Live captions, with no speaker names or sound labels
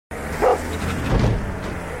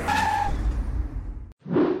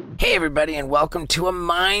Hey everybody, and welcome to a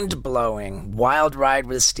mind-blowing Wild Ride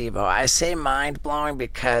with Steve-O. I say mind-blowing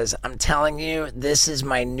because I'm telling you, this is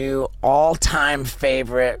my new all-time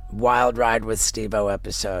favorite Wild Ride with Steve-O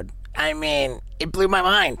episode. I mean, it blew my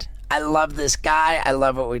mind. I love this guy, I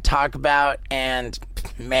love what we talk about, and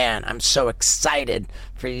man, I'm so excited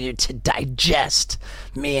for you to digest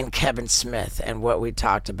me and Kevin Smith and what we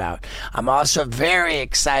talked about. I'm also very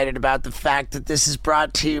excited about the fact that this is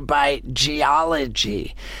brought to you by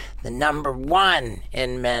Geology, the #1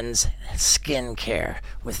 in men's skincare,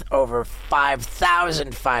 with over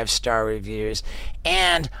 5,000 five-star reviews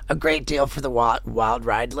and a great deal for the Wild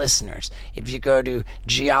Ride listeners. If you go to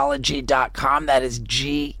geologie.com, that is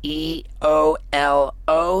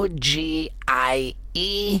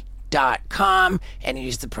GEOLOGIE.com, and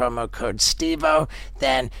use the promo code STEVO,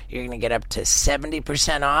 then you're going to get up to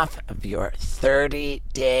 70% off of your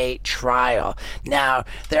 30-day trial. Now,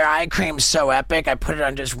 their eye cream's so epic, I put it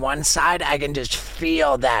on just one side, I can just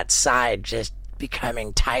feel that side just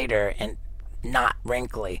becoming tighter and not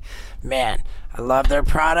wrinkly. Man, I love their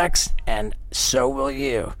products, and so will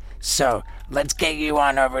you. So let's get you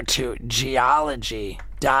on over to Geologie.com.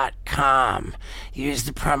 Use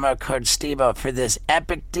the promo code STEVO for this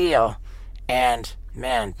epic deal, and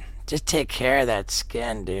man, just take care of that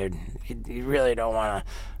skin, dude. You really don't want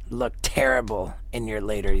to look terrible in your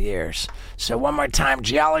later years. So one more time,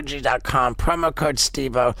 Geologie.com, promo code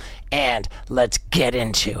STEVO, and let's get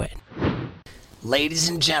into it. Ladies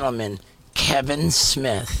and gentlemen, Kevin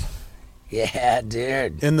Smith. Yeah,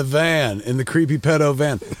 dude. In the van, in the creepy pedo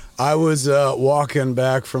van. I was walking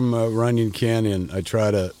back from Runyon Canyon. I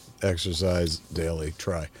try to exercise daily,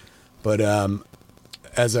 But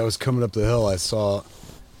as I was coming up the hill, I saw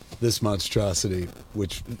this monstrosity,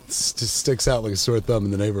 which just sticks out like a sore thumb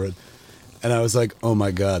in the neighborhood. And I was like, oh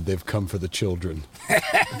my God, they've come for the children.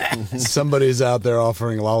 Somebody's out there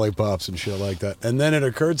offering lollipops and shit like that. And then it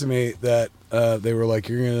occurred to me that they were like,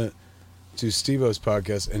 you're going to do Steve-O's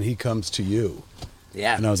podcast, and he comes to you.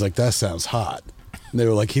 Yeah. And I was like, that sounds hot. And they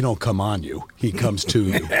were like, he don't come on you. He comes to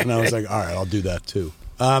you. And I was like, all right, I'll do that too.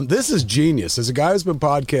 This is genius. As a guy who's been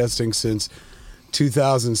podcasting since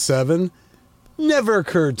 2007, never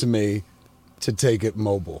occurred to me to take it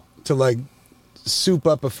mobile, to like soup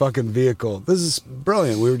up a fucking vehicle. This is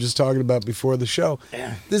brilliant. We were just talking about before the show.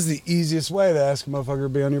 Yeah. This is the easiest way to ask a motherfucker to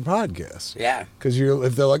be on your podcast. Yeah. Because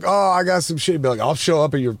if they're like, oh, I got some shit, you'd be like, I'll show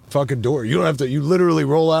up at your fucking door. You don't have to, you literally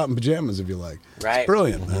roll out in pajamas if you like. Right. It's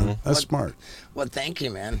brilliant, man. That's smart. Well, thank you,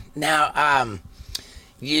 man. Now,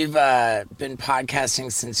 you've been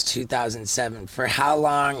podcasting since 2007. For how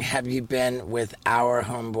long have you been with our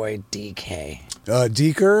homeboy DK?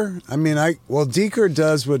 Deeker? I mean, Deeker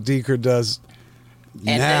does what Deeker does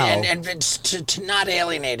now. And to not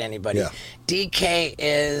alienate anybody, Yeah. DK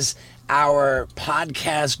is our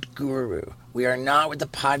podcast guru. We are not with the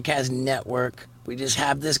podcast network. We just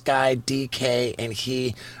have this guy, DK, and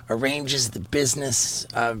he arranges the business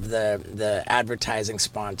of the advertising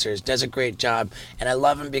sponsors, does a great job. And I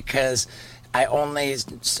love him because I only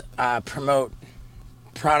promote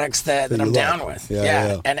products that I'm down with.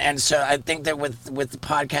 Yeah. And so I think that with the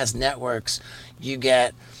podcast networks, you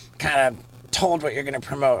get kind of told what you're going to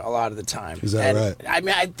promote a lot of the time. Is that right? I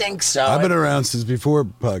mean, I think so. I've been around since before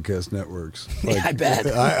podcast networks. Like, I bet.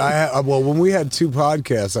 Well, when we had two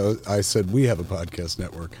podcasts, I said we have a podcast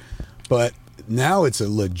network. But now it's a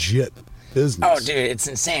legit business. Oh, dude, it's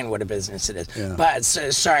insane what a business it is. Yeah. But,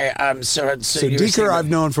 sorry, so Deeker I've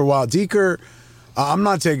known for a while. Deeker, I'm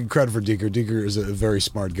not taking credit for Deeker. Deeker is a very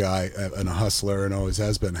smart guy and a hustler and always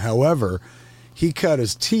has been. However, he cut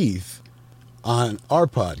his teeth on our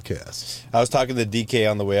podcast. I was talking to DK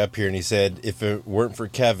on the way up here, and he said, if it weren't for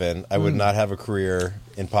Kevin, I would not have a career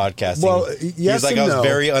in podcasting. Well, yes he was like, and I was no.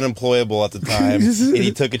 very unemployable at the time, and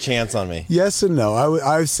he took a chance on me. Yes and no.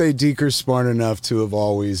 I would say Deeker's smart enough to have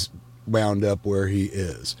always wound up where he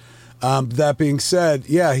is. That being said,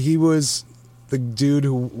 yeah, he was the dude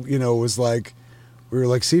who, was like, we were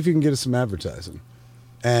like, see if you can get us some advertising.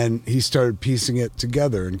 And he started piecing it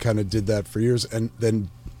together and kind of did that for years, and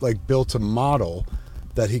then like built a model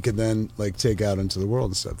that he could then like take out into the world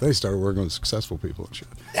and stuff. They started working with successful people and shit.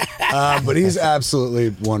 But he's absolutely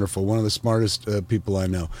wonderful. One of the smartest people I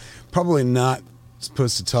know. Probably not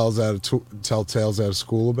supposed to tell tales out of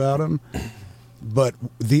school about him, but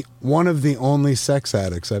one of the only sex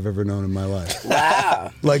addicts I've ever known in my life.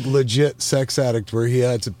 Wow. Like legit sex addict where he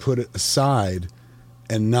had to put it aside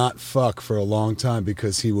and not fuck for a long time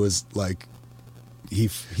because he was like he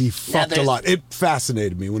fucked a there's- lot. It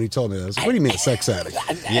fascinated me when he told me that. I was like, what do you mean a sex addict?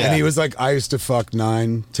 Yeah. And he was like, I used to fuck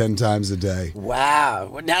 9-10 times a day. Wow.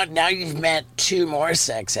 Well, now you've met 2 more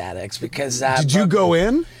sex addicts because Did you go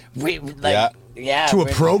in We like Yeah. yeah to a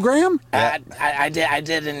we- program? I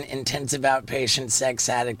did an intensive outpatient sex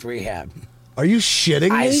addict rehab. Are you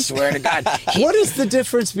shitting me? I swear to God. What is the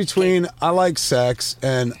difference between I like sex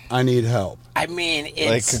and I need help? I mean, Like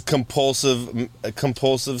it's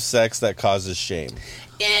compulsive sex that causes shame.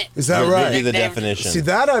 Is that Would right? be the They've- definition. See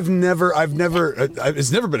that it's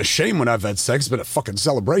never been a shame when I've had sex. It's been a fucking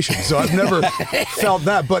celebration. So I've never felt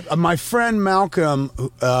that. But my friend Malcolm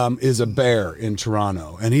is a bear in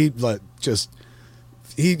Toronto, and he like just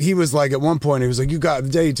he was like at one point he was like the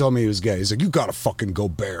day he told me he was gay. He's like, you gotta fucking go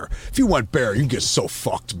bear. If you went bear, you get so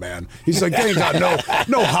fucked, man. He's like, they ain't got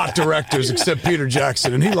no hot directors except Peter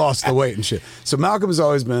Jackson, and he lost the weight and shit. So Malcolm has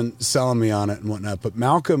always been selling me on it and whatnot. But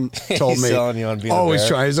Malcolm told He's me selling you on being a always bear?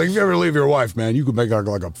 trying. He's like, if you ever leave your wife, man, you could make her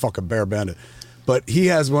like a fucking bear bandit. But he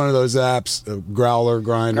has one of those apps, Growler,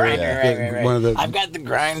 Grinder. Grindr, right. One of the. I've got the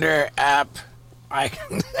Grinder app.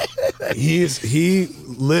 He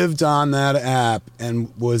lived on that app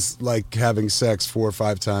and was like having sex 4 or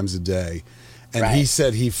 5 times a day, and he Right.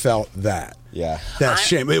 said he felt that. Yeah. That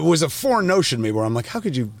shame. It was a foreign notion to me where I'm like, how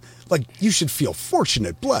could you? Like, you should feel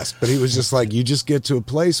fortunate, blessed. But he was just like, you just get to a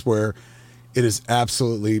place where it is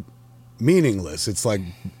absolutely meaningless. It's like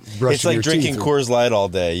brushing It's like your drinking teeth. Coors Light all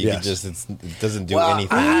day. You Yes. could just it doesn't do Well,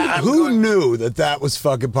 anything. I'm Who going- knew that was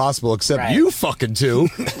fucking possible except Right. you fucking two?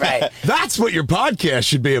 Right. That's what your podcast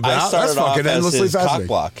should be I about. started That's off fucking as endlessly his cock fascinating.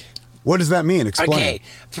 block. What does that mean? Explain. Okay,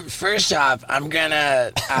 first off, I'm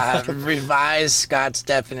gonna revise Scott's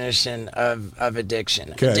definition of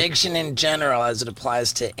addiction. Okay. Addiction in general, as it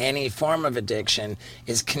applies to any form of addiction,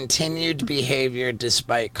 is continued behavior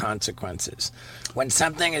despite consequences. When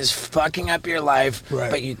something is fucking up your life, Right.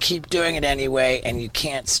 but you keep doing it anyway, and you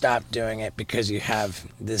can't stop doing it because you have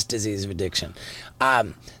this disease of addiction.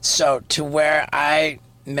 So to where I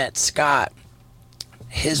met Scott,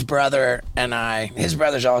 his brother and his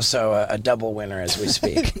brother's also a double winner as we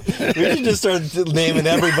speak. We should just start naming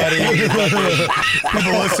everybody.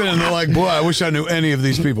 People listening, they're like, boy, I wish I knew any of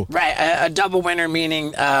these people. Right, a double winner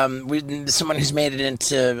meaning someone who's made it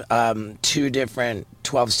into 2 different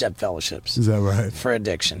 12-step fellowships Is that right? for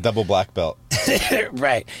addiction. Double black belt.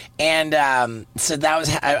 Right, and so that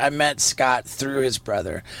was I met Scott through his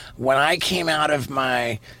brother. When I came out of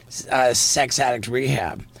my sex addict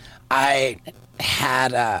rehab, I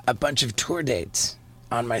had a bunch of tour dates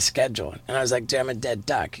on my schedule, and I was like, dude, I'm a dead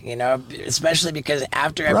duck, you know, especially because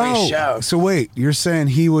after every show, So wait, you're saying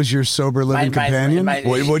he was your sober living My- companion? my-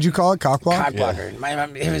 What'd you call it? Cockblock?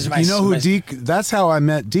 Cockblocker. He was my. You know who my- That's how I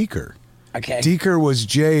met Deeker. Okay. Deeker was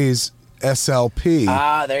Jay's SLP.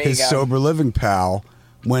 There you his go. sober living pal.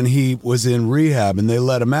 When he was in rehab, and they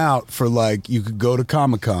let him out for like you could go to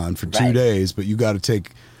Comic-Con for 2 Right. days, but you got to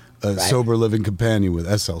take a sober living companion with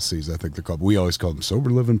SLCs, I think they're called. We always called them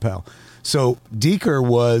sober living pal. So Deeker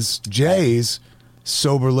was Jay's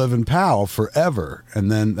sober living pal forever,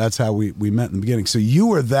 and then that's how we met in the beginning. So you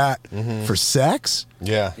were that for sex.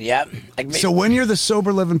 Yeah. Yep. Like, So when you're the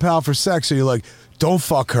sober living pal for sex, so you're like, don't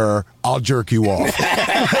fuck her, I'll jerk you off.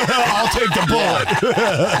 I'll take the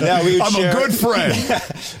bullet. Now we would I'm share, a good friend.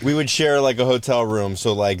 We would share like a hotel room,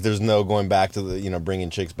 so like there's no going back to the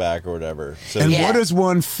bringing chicks back or whatever. So And Yeah. what does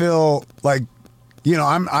one feel like? You know,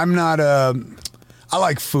 I'm not I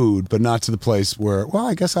like food, but not to the place where. Well,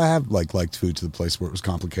 I guess I have liked food to the place where it was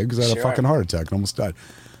complicated because I had a Sure. fucking heart attack and almost died.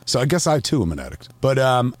 So I guess I too am an addict. But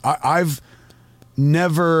I've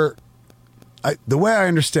never. The way I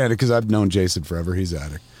understand it, because I've known Jason forever, he's an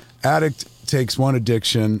addict. Addict takes one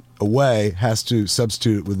addiction away, has to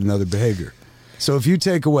substitute it with another behavior. So if you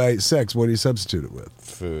take away sex, what do you substitute it with?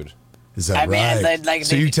 food. Is that I mean, right?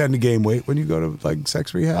 So you tend to gain weight when you go to like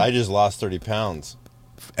sex rehab I just lost 30 pounds.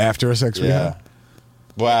 after a sex Yeah. rehab,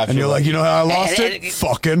 Well, after and you're like, you know how I lost And- it?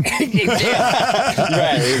 Fucking. right.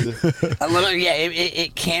 A little, yeah.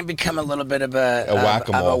 It can become a little bit of a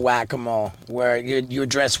whack-a-mole. of a whack-a-mole, where you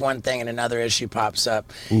address one thing and another issue pops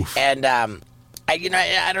up, and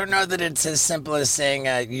I don't know that it's as simple as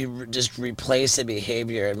saying you just replace a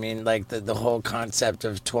behavior. I mean, like the whole concept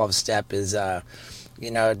of 12-step is.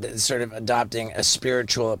 Sort of adopting a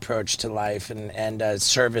spiritual approach to life and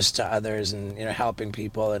service to others and helping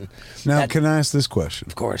people and Now, that- can I ask this question?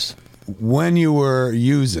 of course. When you were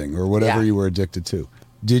using or whatever Yeah. you were addicted to,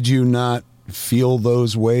 did you not feel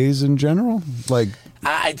those ways in general? Like,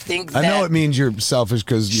 I think I know that- it means you're selfish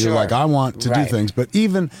because you're Sure. like, I want to do Right. things, but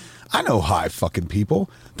even I know high fucking people.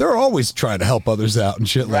 They're always trying to help others out and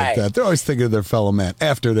shit like Right. that. They're always thinking of their fellow man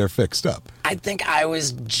after they're fixed up. I think I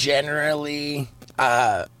was generally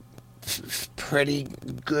pretty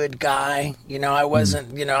good guy. You know, I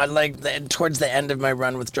wasn't, you know, towards the end of my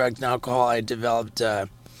run with drugs and alcohol, I developed an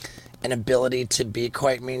ability to be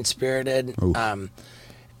quite mean-spirited.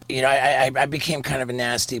 You know, I became kind of a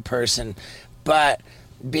nasty person, but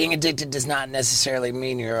being addicted does not necessarily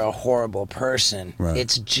mean you're a horrible person. Right.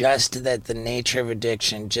 It's just that the nature of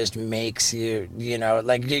addiction just makes you, you know,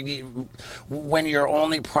 like when your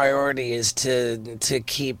only priority is to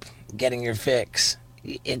keep getting your fix.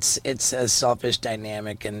 It's a selfish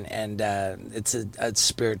dynamic, and it's a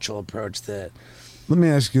spiritual approach that. Let me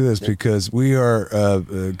ask you this, because we are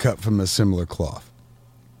cut from a similar cloth.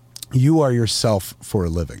 You are yourself for a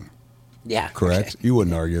living, Yeah. correct? Okay. You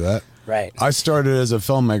wouldn't argue that. Right. I started as a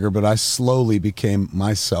filmmaker, but I slowly became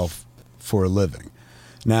myself for a living.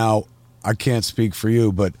 Now, I can't speak for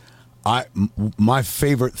you, but my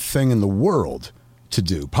favorite thing in the world to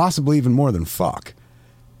do, possibly even more than fuck,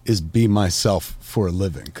 is be myself for a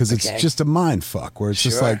living, because it's Okay. just a mind fuck where it's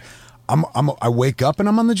just Sure. like I wake up and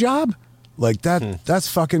I'm on the job like that. That's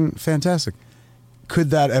fucking fantastic. Could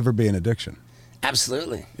that ever be an addiction?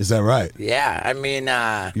 Absolutely. Is that right? Yeah. I mean,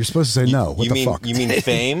 You're supposed to say no. What you the mean fuck? you mean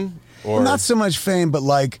fame or Well, not so much fame, but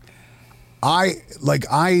I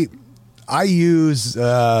use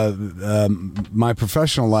my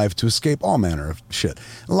professional life to escape all manner of shit.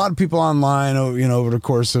 A lot of people online, you know, over the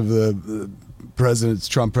course of the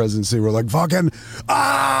Trump presidency, were like fucking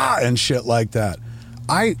and shit like that.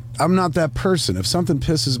 I'm not that person. If something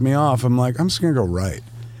pisses me off, I'm like, I'm just gonna go right,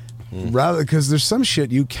 rather, because there's some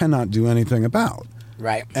shit you cannot do anything about.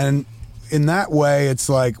 right. And in that way, it's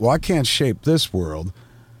like, well, I can't shape this world.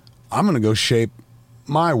 I'm going to go shape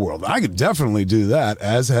my world. I could definitely do that,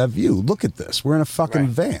 as have you. Look at this. We're in a fucking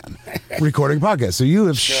van recording a podcast. So you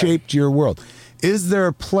have shaped your world. Is there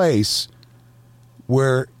a place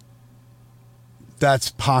where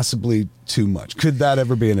that's possibly too much? Could that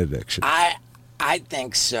ever be an addiction? I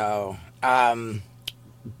think so.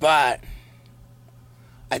 But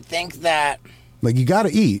I think that Like, you got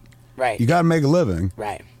to eat. right. You got to make a living.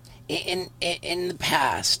 Right. In the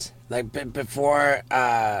past, like before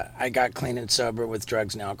I got clean and sober with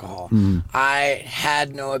drugs and alcohol, I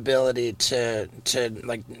had no ability to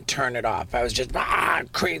like turn it off. I was just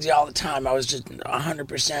crazy all the time. I was just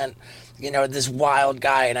 100%, you know, this wild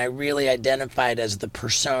guy, and I really identified as the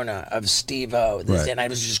persona of Steve-O. Right. And I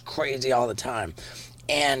was just crazy all the time.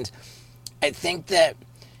 And I think that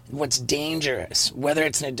what's dangerous, whether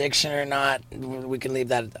it's an addiction or not, we can leave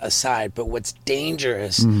that aside, but what's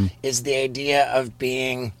dangerous is the idea of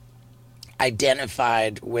being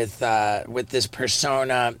identified with this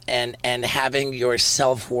persona and having your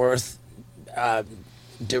self-worth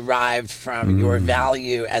derived from your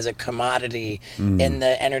value as a commodity in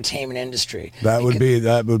the entertainment industry. That would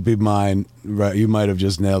be mine. Right. You might have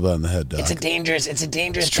just nailed it on the head, Doc. It's a dangerous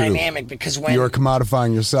true. dynamic, because when You're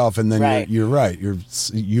commodifying yourself, and then Right. you're right.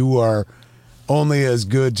 You are only as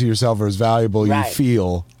good to yourself or as valuable you Right.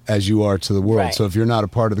 feel as you are to the world. Right. So if you're not a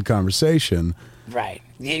part of the conversation, right,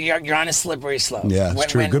 you're on a slippery slope. Yeah, it's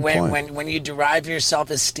true. Good point. When you derive your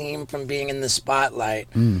self-esteem from being in the spotlight,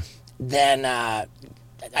 then I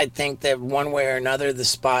think that one way or another, the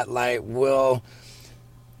spotlight will,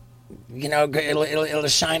 you know, it'll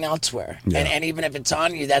shine elsewhere. Yeah. And even if it's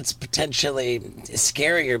on you, that's potentially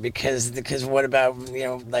scarier, because what about, you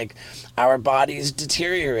know, like, our bodies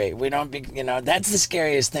deteriorate. We don't be, you know, that's the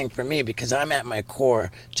scariest thing for me, because I'm at my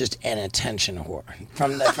core just an attention whore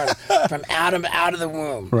from Adam out of the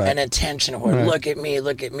womb. Right. An attention whore. Right. Look at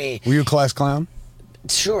me. were you a class clown?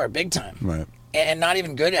 Sure, big time. Right. And not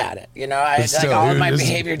even good at it. You know, I But still, like all of you're my just-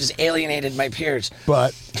 behavior just alienated my peers.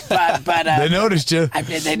 But But they noticed you.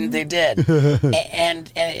 they did. and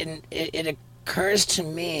it occurs to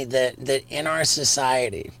me that in our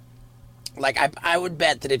society, like, I would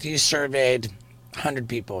bet that if you surveyed 100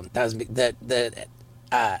 people, there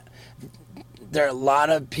are a lot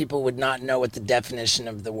of people would not know what the definition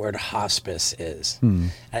of the word hospice is.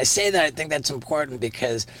 And I say that, I think that's important,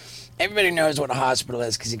 because everybody knows what a hospital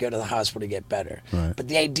is, because you go to the hospital to get better. Right. But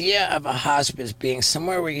the idea of a hospice being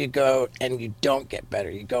somewhere where you go and you don't get better,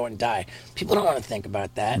 you go and die, people don't want to think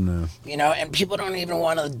about that. No. You know, and people don't even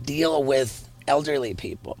want to deal with elderly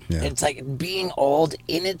people. Yeah. It's like being old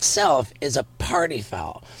in itself is a party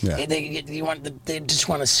foul. Yeah. They just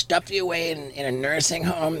want to stuff you away in a nursing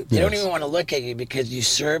home. They don't Yes. even want to look at you, because you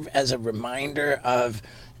serve as a reminder of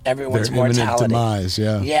everyone's Their imminent mortality. demise,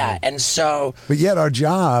 yeah. Yeah, and so But yet our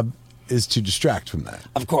job is to distract from that.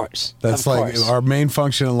 Of course. That's of like course. our main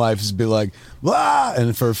function in life is to be like, blah,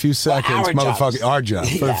 and for a few seconds, our motherfucker, jobs. our job.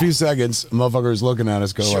 For a Yeah. few seconds, motherfucker is looking at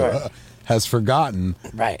us, going, Sure. has forgotten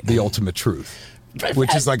Right. the ultimate truth, Right.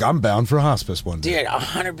 which is like, I'm bound for hospice one day. Dude,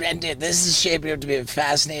 100%. Dude, this is shaping up to be a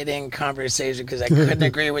fascinating conversation because I couldn't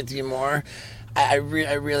agree with you more. I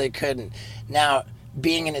really couldn't. Now,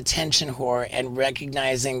 being an attention whore and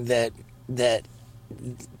recognizing that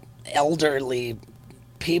elderly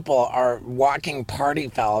people are walking party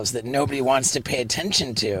fouls that nobody wants to pay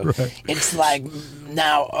attention to. Right. It's like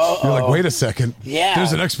now, You're like, wait a second. Yeah.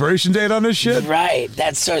 There's an expiration date on this shit? right?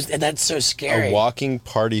 That's so scary. A walking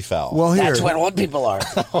party foul. Well, here, That's what old people are.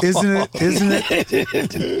 isn't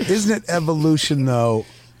it evolution though?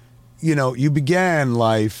 You know, you began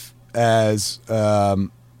life as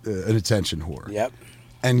an attention whore. Yep.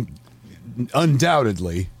 And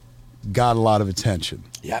undoubtedly got a lot of attention.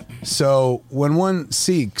 Yep. So when one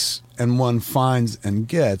seeks and one finds and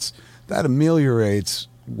gets, that ameliorates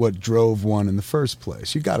what drove one in the first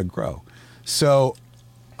place. You got to grow. So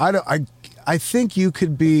I think you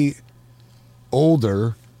could be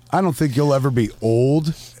older. I don't think you'll ever be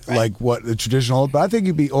old like what the traditional, but I think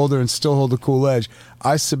you'd be older and still hold a cool edge.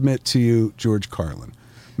 I submit to you, George Carlin.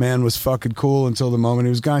 Man was fucking cool until the moment he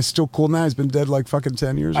was gone. He's still cool now. He's been dead like fucking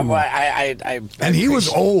 10 years or Well, more. And he was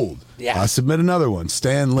appreciate- old. Yeah. I submit another one.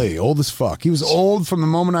 Stan Lee, old as fuck. He was old from the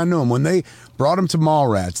moment I knew him. When they brought him to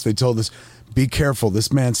Mallrats, they told us, be careful.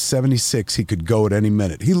 This man's 76. He could go at any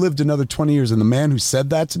minute. He lived another 20 years. And the man who said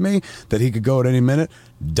that to me, that he could go at any minute,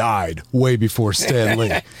 died way before Stan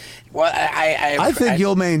Lee. Well, I think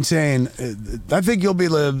you'll maintain, I think you'll be you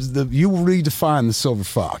redefine the silver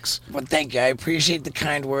fox. Well, thank you. I appreciate the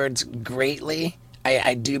kind words greatly.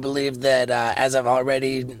 I do believe that, as I've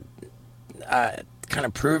already kind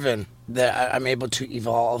of proven, that I'm able to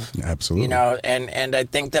evolve. Absolutely. You know, and I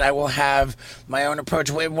think that I will have my own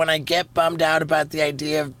approach. When I get bummed out about the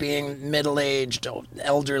idea of being middle-aged,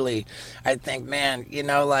 elderly, I think, man, you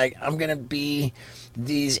know, like, I'm going to be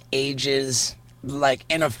these ages like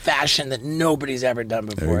in a fashion that nobody's ever done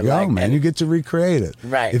before. There you go, like, man. and- You get to recreate it.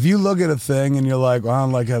 Right. If you look at a thing and you're like, well, I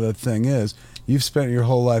don't like how that thing is, you've spent your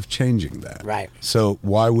whole life changing that. Right. So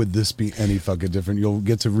why would this be any fucking different? You'll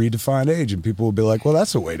get to redefine age and people will be like, well,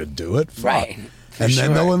 that's a way to do it. Fuck. Right. For And then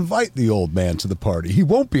sure. they'll invite the old man to the party. He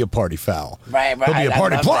won't be a party foul. Right, He'll be a I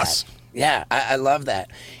party love plus. that. Yeah, I love that.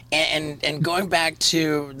 And going back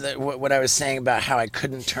to what I was saying about how I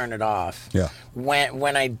couldn't turn it off. Yeah.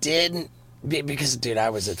 When I did, because dude, I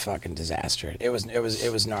was a fucking disaster. It was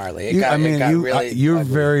gnarly. It You- got you, really. you're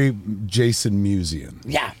ugly. very Jason Musian.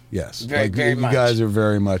 Yeah. Yes. Very like, very you much. guys are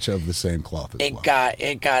very much of the same cloth as well.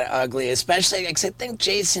 It got ugly, especially because I think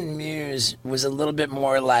Jason Mewes was a little bit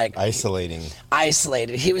more like Isolating.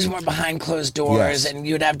 isolated. He was more behind closed doors, Yes. and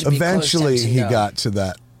you'd have to be Eventually close to him to he know. got to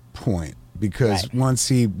that point because Right. once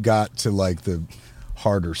he got to like the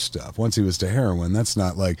harder stuff, once he was to heroin, that's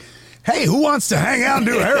not like, hey, who wants to hang out and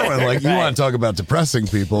do heroin? Like, you Right. want to talk about depressing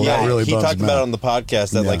people, that really he bums talked him about it out. on the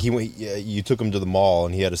podcast that Yeah. like you took him to the mall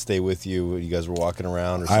and he had to stay with you. You guys were walking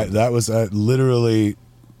around or something. That was literally.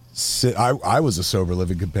 I was a sober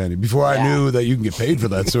living companion before I Yeah. knew that you can get paid for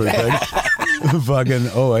that sort of thing. Fucking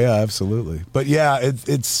yeah, absolutely. But yeah,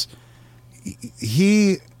 it's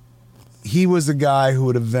he was the guy who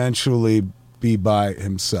would eventually be by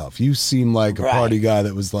himself. You seem like a Right. party guy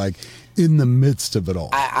that was like in the midst of it all.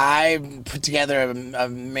 I put together a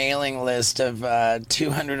mailing list of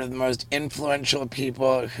 200 of the most influential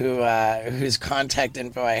people whose contact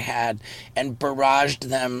info I had, and barraged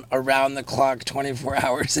them around the clock, 24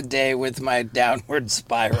 hours a day, with my downward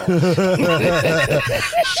spiral.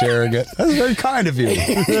 Sharing it. That's very kind of you.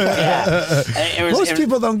 Yeah. Most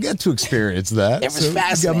people don't get to experience that. It was so you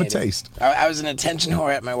fascinating. give them a taste. I was an attention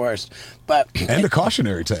whore at my worst, but And a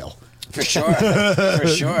cautionary tale. for sure, for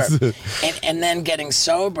sure. And then getting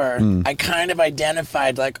sober, I kind of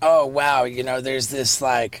identified like, oh wow, you know, there's this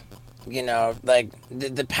like, you know, like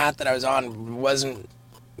the path that I was on wasn't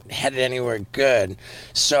headed anywhere good.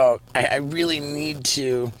 So I really need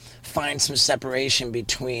to find some separation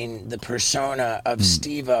between the persona of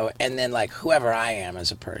Steve-O and then like whoever I am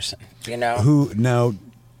as a person, you know? Who now,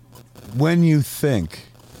 when you think,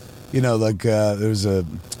 you know, like there's a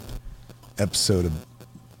episode of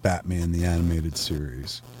Batman the animated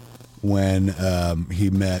series when he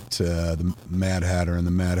met the Mad Hatter, and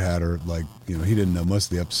the Mad Hatter, like, you know, he didn't know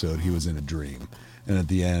most of the episode he was in a dream, and at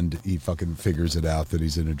the end he fucking figures it out that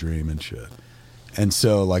he's in a dream and shit. And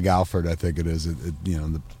so like Alfred, I think it is, you know,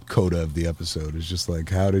 the coda of the episode is just like,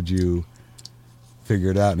 how did you figure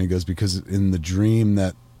it out? And he goes, because in the dream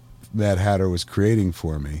that Mad Hatter was creating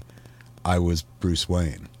for me, I was Bruce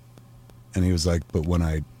Wayne. And he was like, but when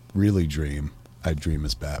I really dream, I dream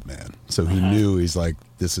as Batman. So he knew, he's like,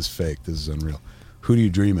 this is fake. This is unreal. Who do you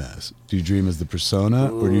dream as? Do you dream as the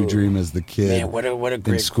persona, or do you dream as the kid? Man, what a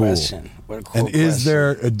great school? question. What a cool And is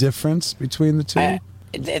there a difference between the two?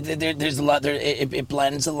 There's a lot. It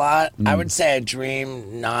blends a lot. I would say I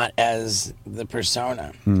dream not as the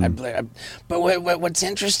persona. But what's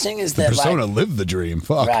interesting is the that persona lived the dream.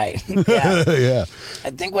 Fuck. Right. Yeah. Yeah.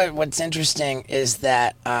 I think what's interesting is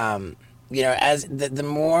that as the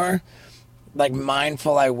more like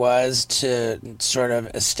mindful I was to sort of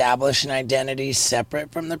establish an identity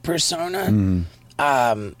separate from the persona,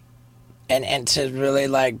 and to really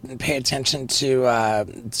like pay attention to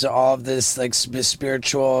all of this like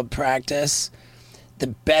spiritual practice, the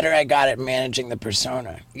better I got at managing the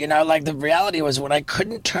persona. Like the reality was when I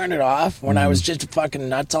couldn't turn it off, when I was just fucking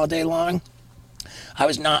nuts all day long, I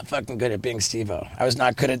was not fucking good at being Steve-O. I was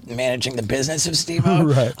not good at managing the business of Steve-O.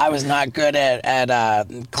 Right. I was not good at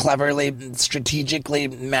cleverly, strategically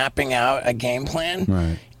mapping out a game plan.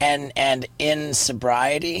 Right. And in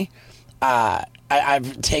sobriety,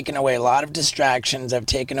 I've taken away a lot of distractions. I've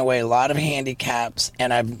taken away a lot of handicaps,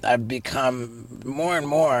 and I've become more and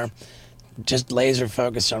more just laser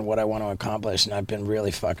focused on what I want to accomplish, and I've been really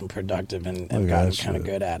fucking productive and gotten kind of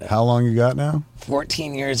good at it. How long you got now?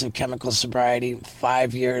 14 years of chemical sobriety,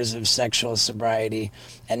 5 years of sexual sobriety,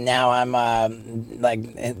 and now I'm in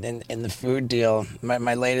the food deal.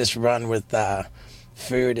 My latest run with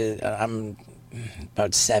food is I'm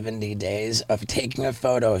about 70 days of taking a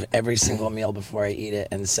photo of every single meal before I eat it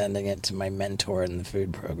and sending it to my mentor in the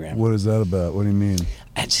food program. What is that about? What do you mean?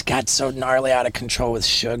 I just got so gnarly out of control with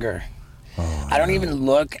sugar. Oh, I don't even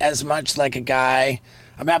look as much like a guy.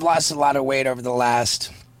 I mean, I've lost a lot of weight over the last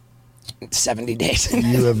 70 days.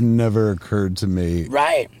 You have never occurred to me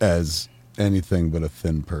Right. as anything but a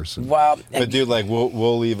thin person. Well, But dude, like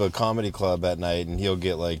we'll leave a comedy club at night, and he'll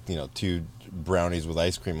get like 2 brownies with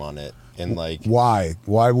ice cream on it, and like Why?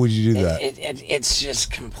 Why would you do that? it's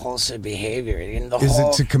just compulsive behavior. Is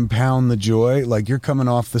it to compound the joy? Like you're coming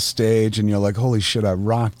off the stage and you're like, holy shit, I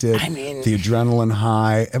rocked it. I mean- the adrenaline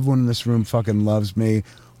high. Everyone in this room fucking loves me.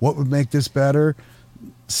 What would make this better?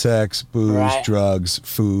 Sex, booze, Right. drugs,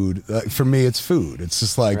 food. For me, it's food. It's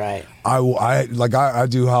just like Right. I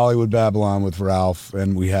do Hollywood Babylon with Ralph,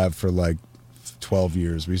 and we have for like 12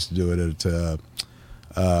 years. We used to do it at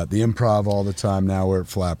the Improv all the time. Now we're at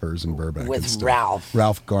Flappers in Burbank. With and stuff. Ralph.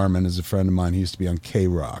 Ralph Garman is a friend of mine. He used to be on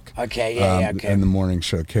K-Rock. Okay, yeah, okay. And the morning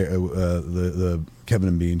show, the Kevin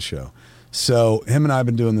and Bean show. So him and I have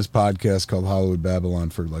been doing this podcast called Hollywood Babylon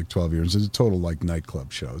for like 12 years. It's a total like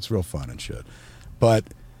nightclub show. It's real fun and shit. But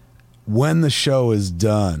when the show is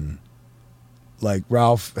done, like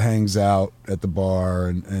Ralph hangs out at the bar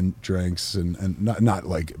and drinks and not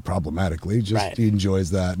like problematically, just Right. he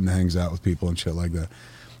enjoys that and hangs out with people and shit like that.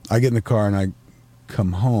 I get in the car and I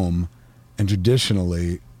come home, and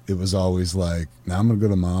traditionally it was always like, now I'm gonna go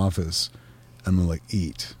to my office, I'm gonna like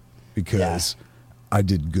eat because I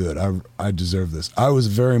did good. I deserve this. I was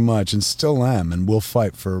very much and still am and will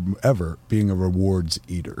fight forever being a rewards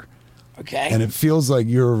eater. Okay. And it feels like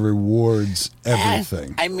your rewards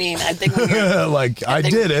everything. I mean, I think when you're, like I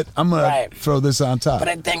think- did it. I'm gonna Right. throw this on top. but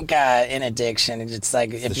I think in addiction, it's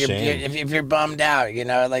like if the you're shame. if you're bummed out,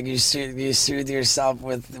 like you soothe yourself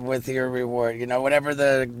with your reward, whatever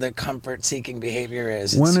the comfort seeking behavior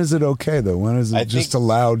is. When is it okay though? When is it I just think-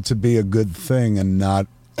 allowed to be a good thing and not?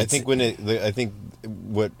 I think I think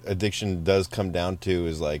what addiction does come down to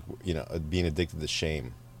is like being addicted to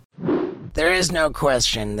shame. There is no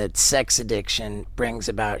question that sex addiction brings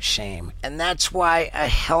about shame, and that's why a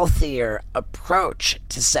healthier approach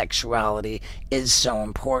to sexuality is so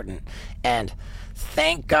important. And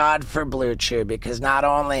thank God for Blue Chew, because not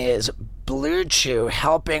only is Blue Chew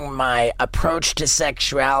helping my approach to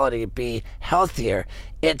sexuality be healthier,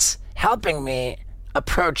 it's helping me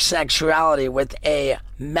approach sexuality with a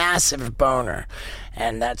massive boner.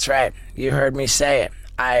 And that's right, you heard me say it.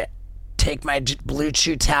 I take my Blue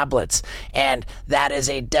Chew tablets, and that is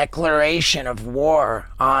a declaration of war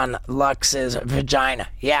on Lux's vagina.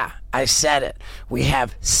 Yeah, I said it. We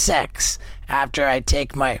have sex after I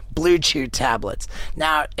take my Blue Chew tablets.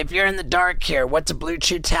 Now, if you're in the dark here, what's a Blue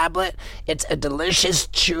Chew tablet? It's a delicious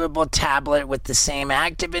chewable tablet with the same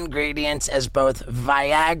active ingredients as both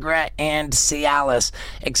Viagra and Cialis,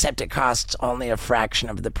 except it costs only a fraction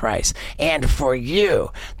of the price. And for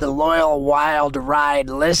you, the loyal Wild Ride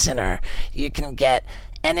listener, you can get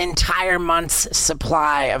an entire month's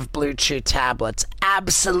supply of Blue Chew tablets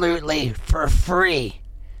absolutely for free.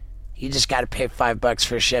 You just got to pay $5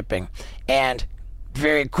 for shipping, and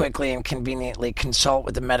very quickly and conveniently consult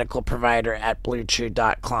with a medical provider at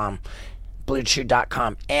BlueChew.com.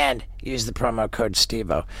 BlueChew.com and use the promo code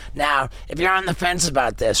STEVO. Now, if you're on the fence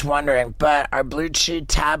about this, wondering, but are Blue Chew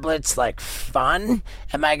tablets like fun?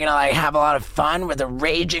 Am I gonna like have a lot of fun with a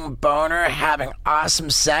raging boner having awesome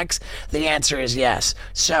sex? The answer is yes.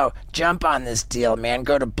 So jump on this deal, man.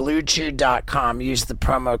 Go to BlueChew.com, use the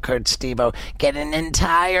promo code STEVO, get an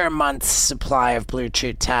entire month's supply of Blue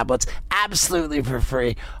Chew tablets absolutely for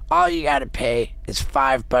free. All you gotta pay is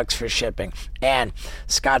 $5 for shipping. And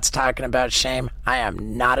Scott's talking about shame. I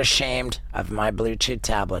am not ashamed of my Blue Chew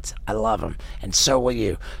tablets. I love them, and so will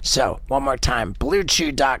you. So, one more time,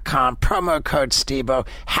 BlueChew.com, promo code STEVO.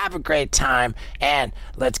 Have a great time, and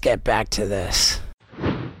let's get back to this.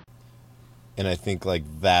 And I think like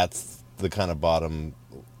that's the kind of bottom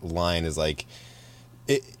line is like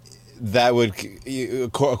it. That would a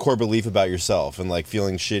core belief about yourself and like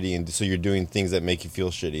feeling shitty, and so you're doing things that make you feel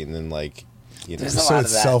shitty, and then like There's a So lot it's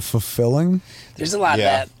of that. self-fulfilling? There's a lot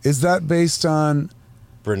Yeah. of that. Is that based on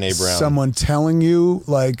Brene Brown. someone telling you,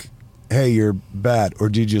 like, hey, you're bad, or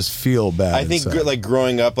do you just feel bad? I think inside? like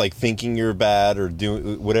growing up, like thinking you're bad or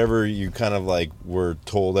doing whatever you kind of like were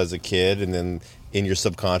told as a kid, and then in your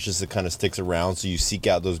subconscious it kind of sticks around, so you seek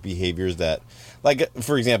out those behaviors that, like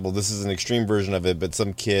for example, this is an extreme version of it, but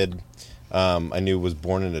some kid I knew was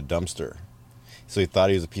born in a dumpster, so he thought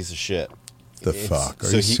he was a piece of shit. The fuck? Are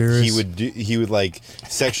so you serious? he would like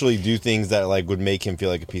sexually do things that like would make him feel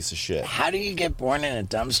like a piece of shit. How do you get born in a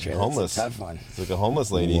dumpster? Homeless. That's a tough one. It's like a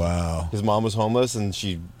homeless lady. Wow. His mom was homeless, and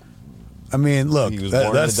she. I mean, look, He was born in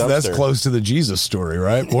a that's dumpster. close to the Jesus story,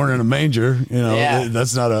 right? Born in a manger, Yeah.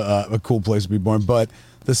 that's not a cool place to be born. But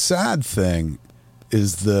the sad thing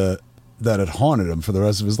is that it haunted him for the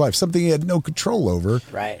rest of his life, something he had no control over.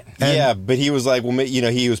 Right. And- Yeah, but he was like, well,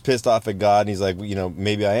 he was pissed off at God, and he's like,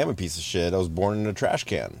 maybe I am a piece of shit. I was born in a trash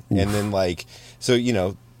can, and then like, so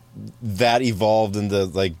that evolved into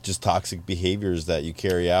like just toxic behaviors that you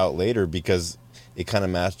carry out later because it kind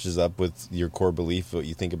of matches up with your core belief, what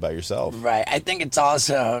you think about yourself. Right. I think it's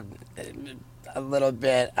also a little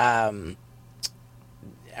bit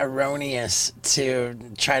erroneous to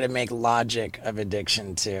try to make logic of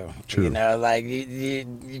addiction too. True. Like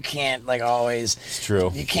you can't like always. It's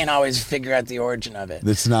true. You can't always figure out the origin of it.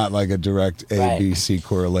 It's not like a direct Right. A-B-C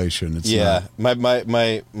correlation. It's Yeah,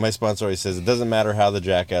 my sponsor always says it doesn't matter how the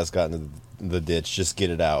jackass got into the ditch, just get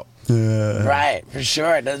it out. Right, for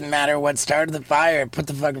sure. It doesn't matter what started the fire. Put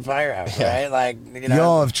the fucking fire out, Yeah. right? Like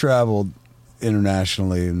Y'all have traveled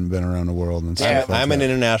internationally and been around the world and Yeah. stuff like I'm an that.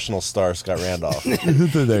 international star, Scott Randolph.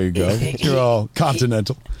 There you go. You're all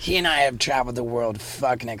continental. He and I have traveled the world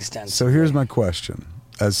fucking extensively. So here's my question.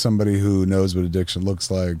 As somebody who knows what addiction looks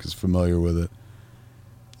like, is familiar with it,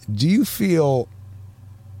 do you feel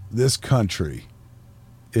this country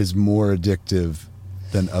is more addictive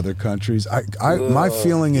than other countries? My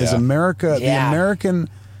feeling is Yeah. America, the Yeah. American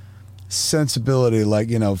sensibility, like,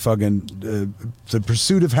 fucking the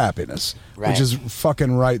pursuit of happiness, Right. which is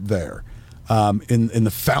fucking right there in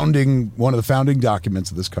one of the founding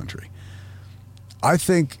documents of this country. I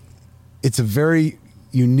think it's a very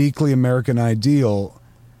uniquely American ideal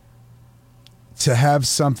to have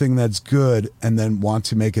something that's good and then want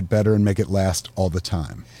to make it better and make it last all the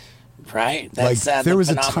time. Right? That's Like, there the was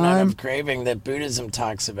a phenomenon time- of craving that Buddhism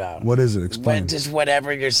talks about. What is it? Explain. Just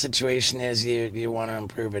whatever your situation is, you want to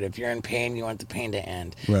improve it. If you're in pain, you want the pain to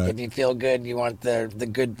end. Right. If you feel good, you want the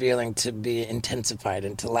good feeling to be intensified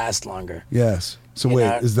and to last longer. Yes. So You wait,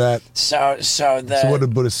 know, is that So what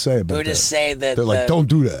did Buddhists say about Buddhists that? say that They're like, the- don't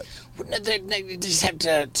do that. You just have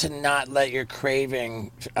to not let your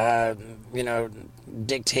craving,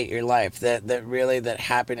 dictate your life. That really that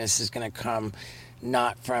happiness is going to come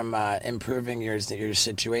not from improving your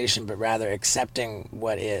situation, but rather accepting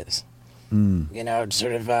what is.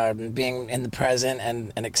 Sort of being in the present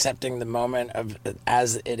and accepting the moment of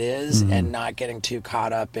as it is, and not getting too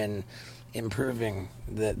caught up in improving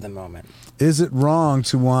the moment. Is it wrong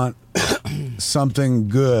to want something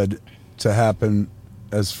good to happen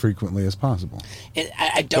as frequently as possible?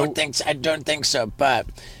 I don't think so. But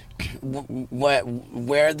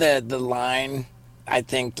where the line I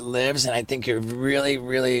think lives, and I think you're really,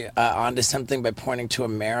 really onto something by pointing to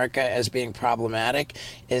America as being problematic,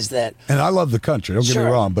 is that And I love the country, don't get me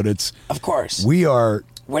Sure. wrong, but of course we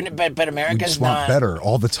but America's just want not better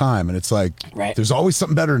all the time, and it's like Right. there's always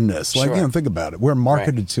something better than this. Like, Sure. think about it. We're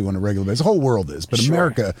marketed to on a regular basis. The whole world is, but Sure.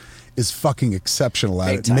 America is fucking exceptional at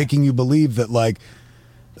Big it, time. making you believe that like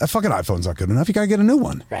that fucking iPhone's not good enough. You gotta get a new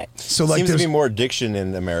one. Right. So like, Seems to there's be more addiction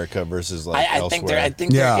in America versus like I elsewhere.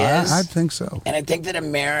 think there is. I think so. And I think that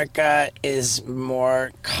America is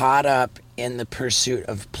more caught up in the pursuit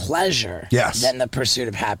of pleasure Yes. than the pursuit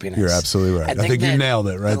of happiness. You're absolutely right. I think you that nailed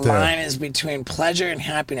it right the there. The line is between pleasure and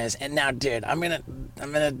happiness. And now, dude, I'm gonna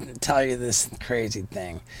tell you this crazy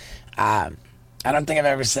thing. I don't think I've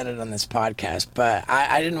ever said it on this podcast, but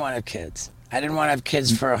I didn't want to have kids. I didn't want to have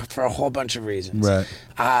kids for a whole bunch of reasons. Right.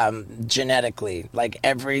 Genetically, like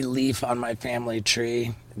every leaf on my family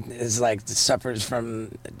tree is like suffers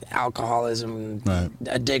from alcoholism, Right.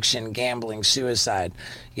 addiction, gambling, suicide.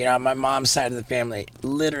 You know, on my mom's side of the family,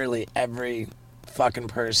 literally every fucking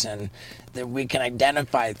person that we can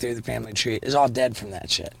identify through the family tree is all dead from that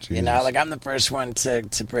shit. You know, Jesus. like I'm the first one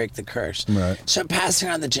to break the curse. Right. So passing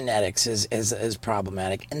on the genetics is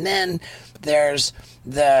problematic. And then there's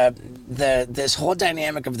this whole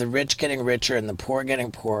dynamic of the rich getting richer and the poor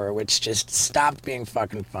getting poorer, which just stopped being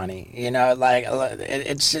fucking funny. You know, like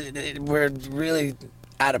we're really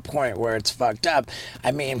at a point where it's fucked up.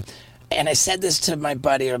 I mean, and I said this to my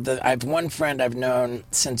buddy. I have one friend I've known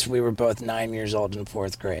since we were both 9 years old in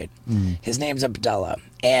 4th grade. His name's Abdullah,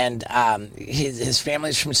 and his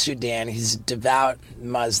family's from Sudan. He's a devout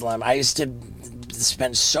Muslim. I used to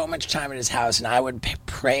spend so much time at his house, and I would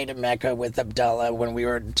pray to Mecca with Abdullah when we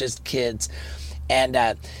were just kids. And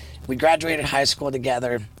we graduated high school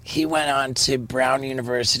together. He went on to Brown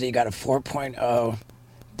University, got a 4.0.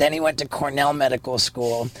 Then he went to Cornell Medical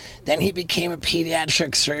School. Then he became a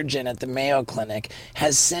pediatric surgeon at the Mayo Clinic,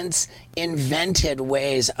 has since invented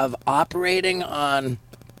ways of operating on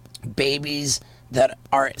babies that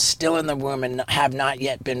are still in the womb and have not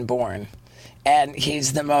yet been born. And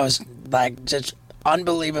he's the most, like, just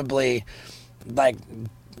unbelievably, like,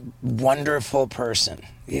 wonderful person.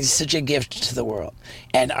 He's such a gift to the world.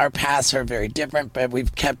 And our paths are very different, but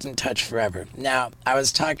we've kept in touch forever. Now, I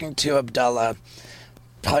was talking to Abdullah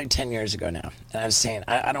probably 10 years ago now, and I was saying,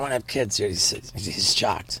 I don't want to have kids. He's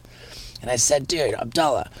shocked. And I said, dude,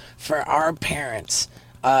 Abdullah, for our parents,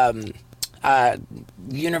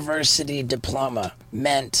 university diploma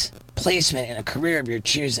meant placement in a career of your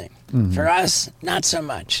choosing. For us, not so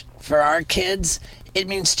much. For our kids, it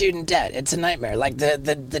means student debt. It's a nightmare. Like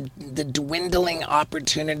the dwindling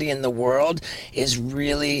opportunity in the world is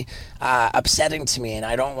really upsetting to me, and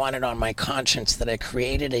I don't want it on my conscience that I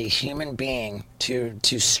created a human being to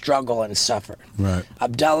struggle and suffer. Right.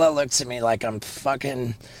 Abdullah looks at me like I'm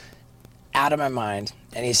fucking out of my mind,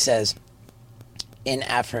 and he says, in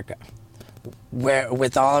Africa, where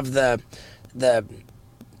with all of the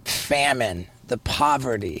famine, the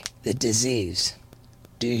poverty, the disease,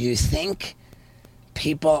 do you think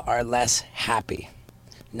people are less happy?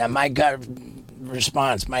 Now, my gut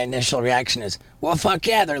response, my initial reaction is, well, fuck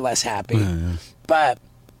yeah, they're less happy. Yeah. But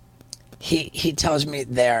he tells me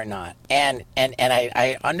they are not. And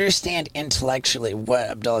I understand intellectually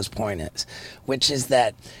what Abdullah's point is, which is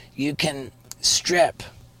that you can strip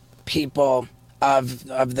people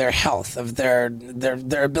of their health, of their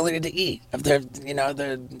ability to eat, of their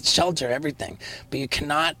shelter, everything. But you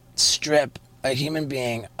cannot strip a human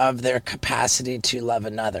being of their capacity to love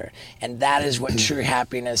another. And that is what true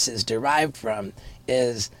happiness is derived from,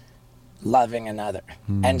 is loving another.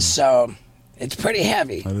 And so it's pretty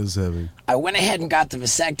heavy. That is heavy. I went ahead and got the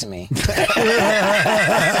vasectomy.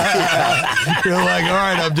 You're like, all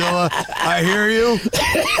right, Abdullah, I hear you,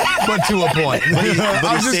 but to a point.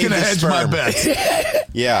 I'm just saved going to his hedge my sperm. bets.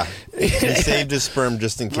 Yeah, he saved his sperm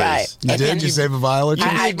just in case. Right. You did? You save a vial or two?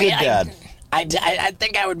 He's a good dad. I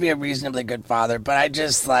think I would be a reasonably good father, but I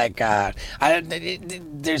just like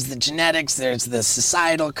there's the genetics, there's the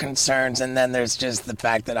societal concerns, and then there's just the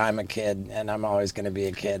fact that I'm a kid and I'm always going to be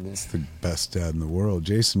a kid. The best dad in the world.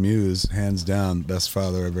 Jason Mewes, hands down, best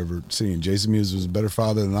father I've ever seen. Jason Mewes was a better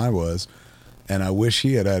father than I was, and I wish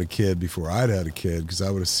he had had a kid before I'd had a kid, because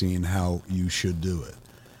I would have seen how you should do it.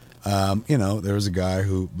 There was a guy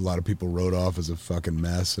who a lot of people wrote off as a fucking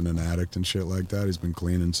mess and an addict and shit like that. He's been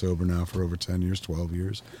clean and sober now for over 10 years, 12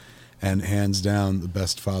 years. And hands down, the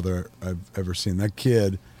best father I've ever seen. That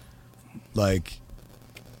kid, like,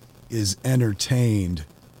 is entertained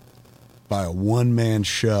by a one-man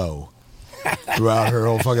show throughout her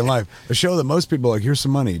whole fucking life. A show that most people are like, here's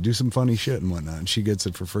some money, do some funny shit and whatnot. And she gets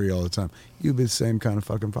it for free all the time. You'd be the same kind of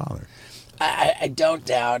fucking father. I don't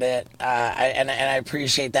doubt it, and I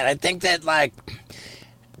appreciate that. I think that, like,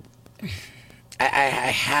 I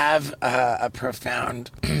have a profound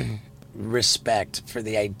respect for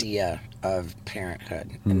the idea of parenthood,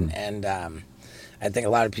 and I think a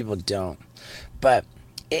lot of people don't. But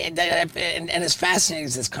And as fascinating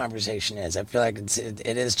as this conversation is, I feel like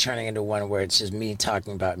it is turning into one where it's just me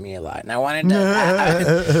talking about me a lot. And I wanted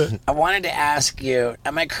to, I wanted to ask you: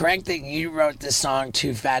 am I correct that you wrote this song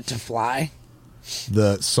 "Too Fat to Fly"?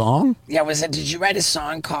 The song? Yeah, was it? Did you write a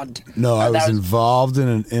song called? No, I was that involved in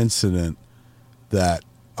an incident that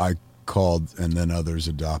I called and then others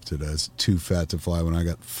adopted as "Too Fat to Fly" when I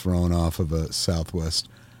got thrown off of a Southwest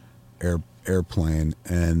airplane,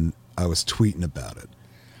 and I was tweeting about it.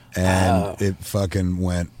 And it fucking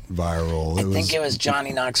went viral. I think it was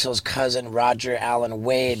Johnny Knoxville's cousin Roger Allen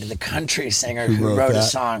Wade, the country singer, who wrote a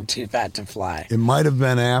song "Too Fat to Fly." It might have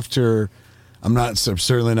been after. I'm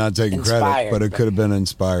certainly not taking credit, but it could have been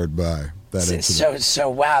inspired by that incident. So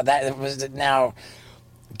wow, that was now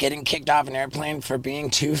getting kicked off an airplane for being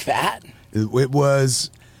too fat. It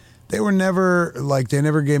was. They were never like, they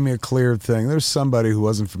never gave me a clear thing. There's somebody who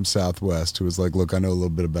wasn't from Southwest who was like, look, I know a little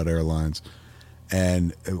bit about airlines.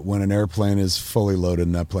 And when an airplane is fully loaded,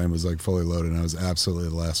 and that plane was like fully loaded, and I was absolutely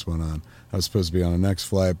the last one on. I was supposed to be on the next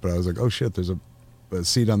flight, but I was like, oh shit, there's a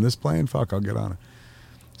seat on this plane? Fuck, I'll get on it.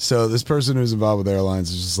 So this person who's involved with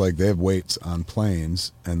airlines is just like, they have weights on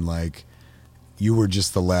planes, and like, you were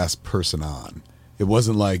just the last person on. It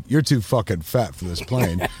wasn't like, you're too fucking fat for this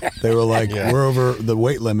plane. They were like, we're over the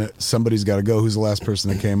weight limit. Somebody's got to go. Who's the last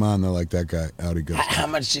person that came on? They're like, that guy, out he goes. How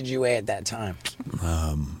much did you weigh at that time?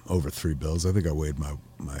 Over 3 bills. I think I weighed my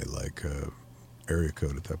area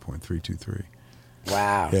code at that point, 323.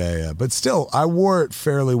 Wow. Yeah. But still, I wore it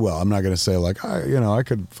fairly well. I'm not going to say like, I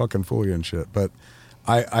could fucking fool you and shit. But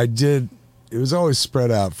I did. It was always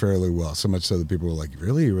spread out fairly well. So much so that people were like,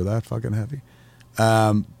 really? You were that fucking heavy?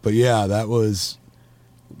 But yeah, that was...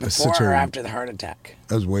 Before or after the heart attack?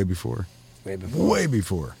 That was way before. Way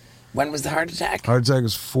before. When was the heart attack? Heart attack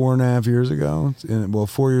was 4.5 years ago.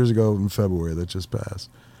 4 years ago in February that just passed.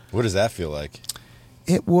 What does that feel like?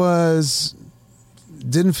 It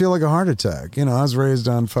didn't feel like a heart attack. I was raised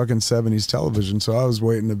on fucking 70s television, so I was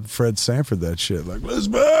waiting to Fred Sanford that shit. Like,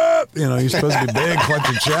 Elizabeth! You're supposed to be big, clutch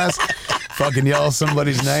your chest, fucking yell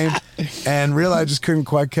somebody's name. And really, I just couldn't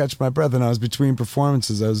quite catch my breath. And I was between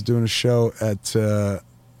performances. I was doing a show at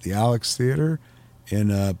the Alex Theater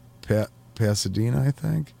in Pasadena, I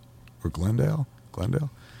think, or Glendale.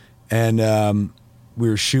 And we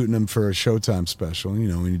were shooting them for a Showtime special. When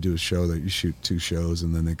you do a show that you shoot 2 shows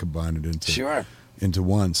and then they combine it into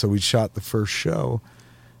one. So we shot the first show,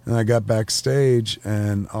 and I got backstage,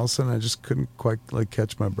 and all of a sudden I just couldn't quite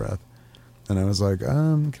catch my breath. And I was like,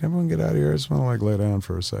 can everyone get out of here? I just want to lay down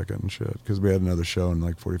for a second and shit, because we had another show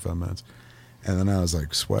in 45 minutes. And then I was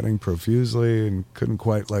sweating profusely and couldn't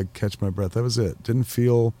quite catch my breath. That was it. Didn't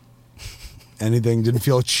feel anything. Didn't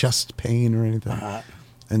feel chest pain or anything.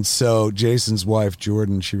 And so Jason's wife,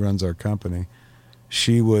 Jordan, she runs our company.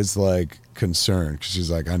 She was concerned, because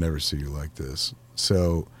she's like, I never see you like this.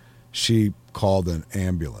 So she called an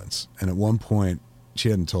ambulance. And at one point,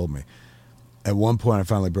 she hadn't told me. At one point, I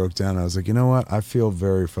finally broke down. I was like, you know what? I feel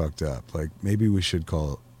very fucked up. Maybe we should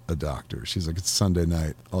call a doctor. She's like, it's Sunday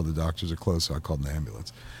night. All the doctors are closed, so I called an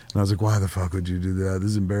ambulance. And I was like, why the fuck would you do that?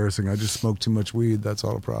 This is embarrassing. I just smoked too much weed. That's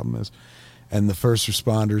all the problem is. And the first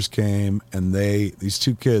responders came, and these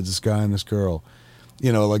 2 kids, this guy and this girl,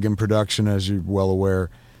 in production, as you're well aware,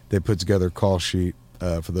 they put together a call sheet.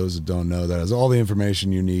 For those that don't know, that has all the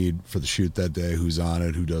information you need for the shoot that day, who's on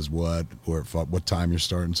it, who does what time you're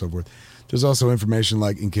starting, and so forth. There's also information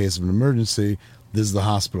in case of an emergency, this is the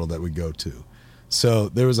hospital that we go to. So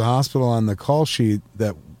there was a hospital on the call sheet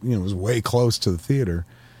that was way close to the theater.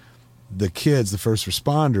 The kids, the first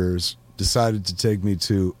responders, decided to take me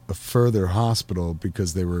to a further hospital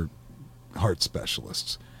because they were heart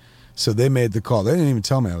specialists. So they made the call. They didn't even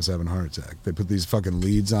tell me I was having a heart attack. They put these fucking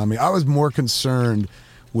leads on me. I was more concerned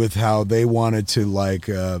with how they wanted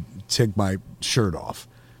to take my shirt off,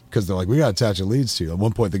 because they're like, we got to attach the leads to you. At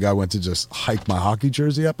one point, the guy went to just hike my hockey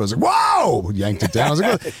jersey up. I was like, whoa! Yanked it down. I was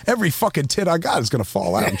like, well, every fucking tit I got is going to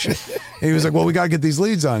fall out and shit. And he was like, well, we got to get these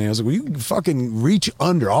leads on you. I was like, well, you can fucking reach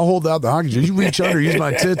under. I'll hold out the hockey jersey. You reach under, use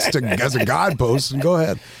my tits as a guidepost, and go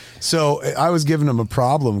ahead. So I was giving them a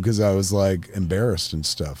problem because I was embarrassed and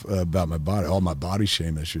stuff about my body, all my body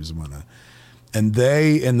shame issues and whatnot. And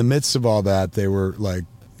they, in the midst of all that, they were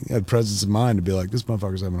had presence of mind to be like, this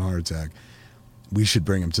motherfucker's having a heart attack. We should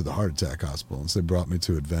bring him to the heart attack hospital. And so they brought me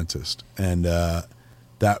to Adventist. And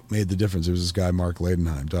that made the difference. There was this guy, Mark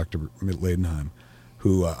Ladenheim, Dr. Ladenheim,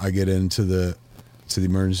 who I get into the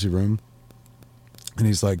emergency room. And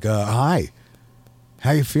he's like, hi,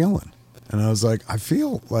 how you feeling? And I was like, I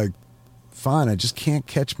feel fine. I just can't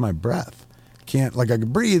catch my breath. I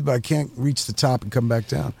can breathe, but I can't reach the top and come back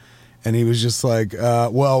down. And he was just like,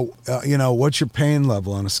 what's your pain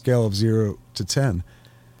level on a scale of 0 to 10?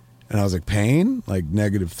 And I was like, pain? Like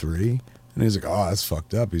 -3? And he's like, oh, that's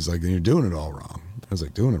fucked up. He's like, then you're doing it all wrong. I was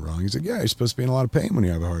like, doing it wrong? He's like, yeah, you're supposed to be in a lot of pain when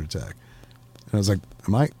you have a heart attack. And I was like,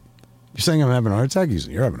 you're saying I'm having a heart attack? He's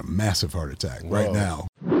like, you're having a massive heart attack right now.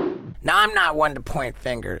 Now, I'm not one to point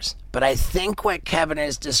fingers, but I think what Kevin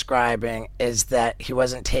is describing is that he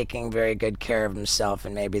wasn't taking very good care of himself,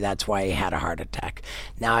 and maybe that's why he had a heart attack.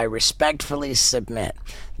 Now, I respectfully submit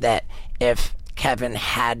that if Kevin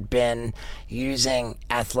had been using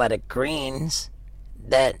Athletic Greens,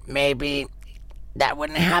 that maybe that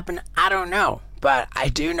wouldn't happen. I don't know. But I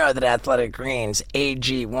do know that Athletic Greens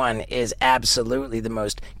AG1 is absolutely the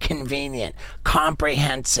most convenient,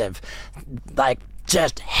 comprehensive, like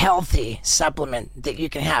just healthy supplement that you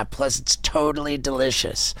can have. Plus, it's totally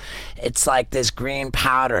delicious. It's like this green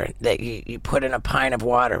powder that you put in a pint of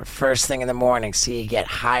water first thing in the morning so you get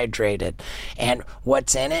hydrated. And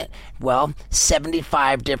what's in it? Well,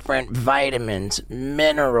 75 different vitamins,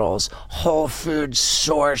 minerals, whole food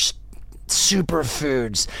sourced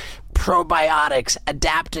superfoods, probiotics,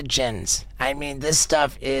 adaptogens. I mean, this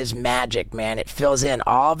stuff is magic, man. It fills in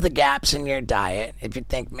all of the gaps in your diet. If you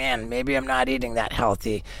think, man, maybe I'm not eating that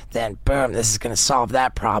healthy, then boom, this is going to solve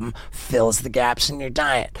that problem. Fills the gaps in your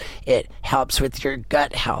diet. It helps with your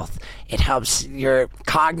gut health. It helps your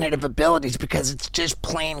cognitive abilities because it's just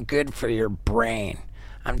plain good for your brain.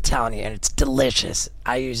 I'm telling you, and it's delicious.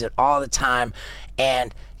 I use it all the time,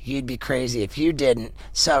 and you'd be crazy if you didn't.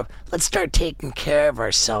 So let's start taking care of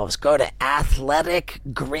ourselves. Go to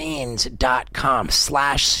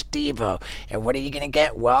athleticgreens.com/Stevo. And what are you going to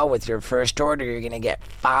get? Well, with your first order, you're going to get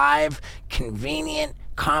 5 convenient,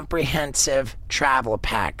 comprehensive travel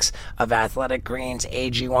packs of Athletic Greens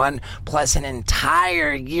AG1, plus an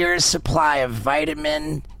entire year's supply of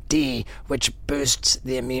vitamin D, which boosts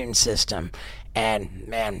the immune system. And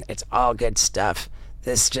man, it's all good stuff.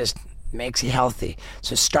 This just makes you healthy.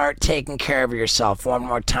 So start taking care of yourself. One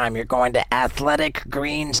more time, you're going to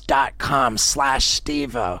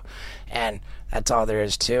athleticgreens.com/Stevo. And that's all there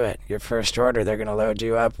is to it. Your first order, they're going to load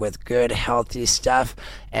you up with good, healthy stuff,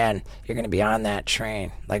 and you're going to be on that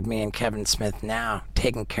train, like me and Kevin Smith now,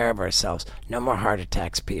 taking care of ourselves. No more heart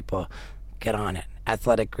attacks, people. Get on it.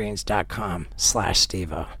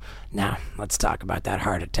 athleticgreens.com/Stevo. Now, let's talk about that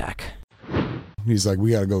heart attack. He's like, we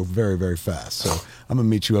got to go very, very fast. So I'm going to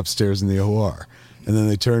meet you upstairs in the OR. And then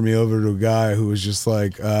they turned me over to a guy who was just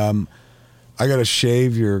like, I got to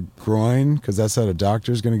shave your groin because that's how the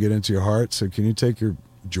doctor's going to get into your heart. So can you take your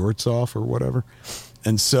jorts off or whatever?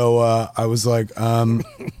 And so I was like,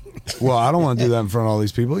 well, I don't want to do that in front of all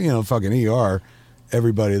these people. You know, fucking ER,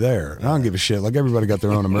 everybody there. And I don't give a shit. Like, everybody got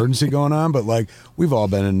their own emergency going on. But, like, we've all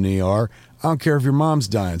been in an ER. I don't care if your mom's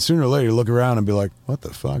dying. Sooner or later, you look around and be like, what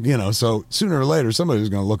the fuck? You know, so sooner or later, somebody's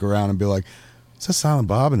going to look around and be like, is that Silent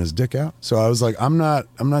Bob and his dick out? So I was like, I'm not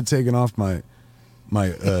taking off my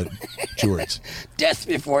jorts. Death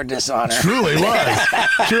before dishonor. Truly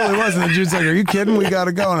was. And the dude's like, are you kidding? We got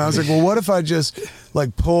to go. And I was like, well, what if I just,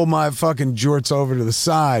 like, pull my fucking jorts over to the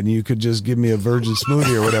side and you could just give me a virgin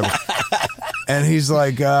smoothie or whatever? And he's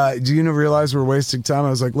like, do you realize we're wasting time? I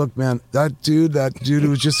was like, look, man, that dude who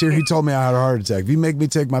was just here, he told me I had a heart attack. If you make me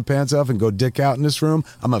take my pants off and go dick out in this room,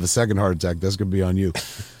 I'm going to have a second heart attack. That's going to be on you.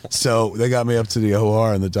 So they got me up to the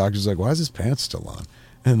OR, and the doctor's like, why is his pants still on?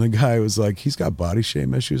 And the guy was like, he's got body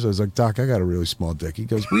shame issues. I was like, Doc, I got a really small dick. He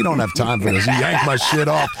goes, we don't have time for this. He yanked my shit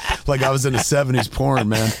off like I was in the 70s porn,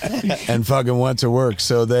 man, and fucking went to work.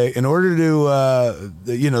 So they, in order to,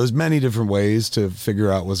 there's many different ways to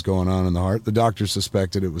figure out what's going on in the heart. The doctor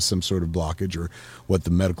suspected it was some sort of blockage or what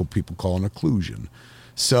the medical people call an occlusion.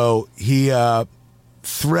 So he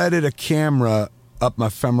threaded a camera up my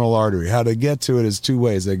femoral artery. How to get to it is 2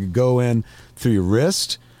 ways. They could go in through your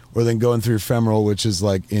wrist, or then going through your femoral, which is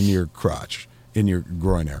like in your crotch, in your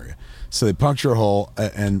groin area. So they puncture a hole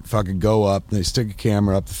and fucking go up, and they stick a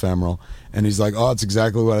camera up the femoral, and he's like, oh, it's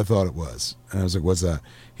exactly what I thought it was. And I was like, what's that?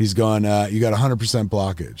 He's gone, you got 100%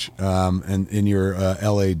 blockage and in your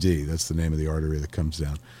LAD. That's the name of the artery that comes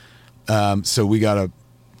down. So we got to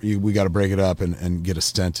break it up and get a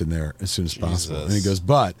stent in there as soon as possible. And he goes,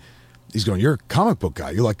 but he's going, you're a comic book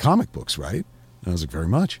guy. You like comic books, right? And I was like, very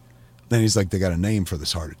much. Then he's like, they got a name for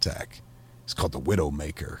this heart attack. It's called the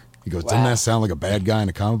Widowmaker. He goes, doesn't that sound like a bad guy in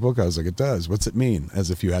a comic book? I was like, it does. What's it mean?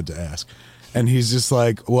 As if you had to ask. And he's just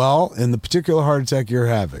like, well, in the particular heart attack you're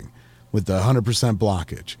having with the 100%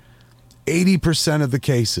 blockage, 80% of the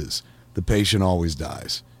cases, the patient always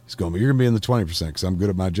dies. He's going, but you're going to be in the 20% because I'm good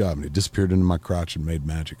at my job. And he disappeared into my crotch and made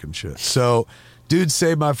magic and shit. So dude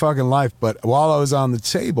saved my fucking life. But while I was on the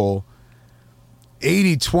table,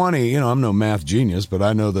 80-20, you know, I'm no math genius, but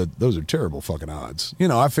I know that those are terrible fucking odds. You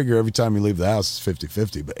know, I figure every time you leave the house it's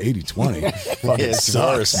 50-50, but 80-20 fucking It's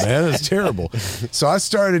sucks, worse. man. It's terrible. So I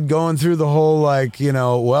started going through the whole, like, you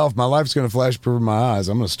know, well, if my life's going to flash before my eyes,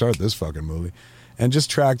 I'm going to start this fucking movie. And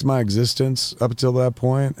just tracked my existence up until that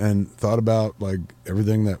point and thought about, like,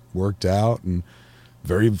 everything that worked out and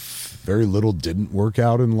very, very little didn't work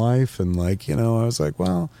out in life. And, like, you know, I was like,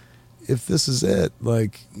 well, if this is it,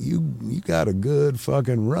 like, you got a good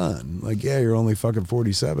fucking run. Like, yeah, you're only fucking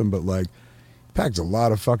 47, but, like, packed a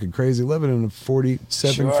lot of fucking crazy living in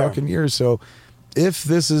 47 Sure. fucking years. So if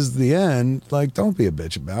this is the end, like, don't be a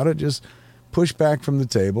bitch about it. Just push back from the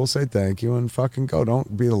table, say thank you, and fucking go.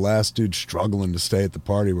 Don't be the last dude struggling to stay at the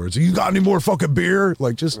party where it's, you got any more fucking beer?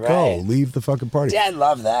 Like, just go. Right. Leave the fucking party. Yeah, I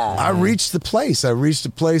love that. I reached the place. I reached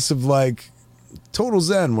a place of, like, total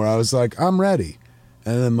zen where I was like, I'm ready.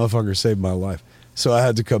 And then motherfucker saved my life. So I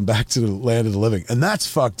had to come back to the land of the living. And that's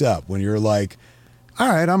fucked up when you're like, all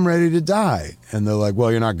right, I'm ready to die. And they're like, well,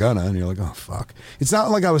 you're not gonna. And you're like, oh, fuck. It's not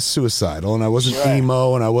like I was suicidal and I wasn't Right.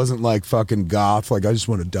 emo and I wasn't like fucking goth. Like, I just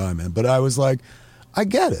want to die, man. But I was like, I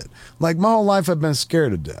get it. Like, my whole life I've been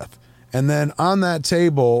scared of death. And then on that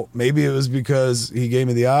table, maybe it was because he gave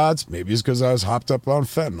me the odds. Maybe it's because I was hopped up on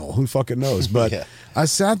fentanyl. Who fucking knows? But Yeah. I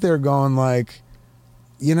sat there going like,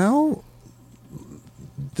 you know,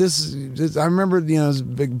 this I remember, you know, I was a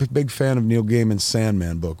big fan of Neil Gaiman's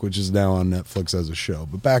Sandman book, which is now on Netflix as a show.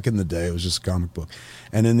 But back in the day, it was just a comic book.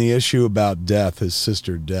 And in the issue about Death, his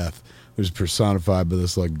sister Death, who's personified by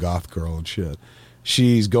this like goth girl and shit,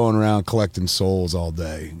 she's going around collecting souls all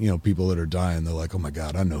day. You know, people that are dying, they're like, oh my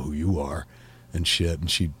God, I know who you are and shit. And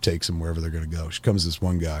she takes them wherever they're going to go. She comes to this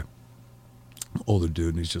one guy, older dude,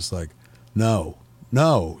 and he's just like, no,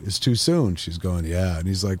 it's too soon. She's going, yeah. And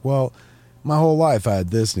he's like, well, my whole life I had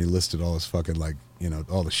this. And he listed all his fucking, like, you know,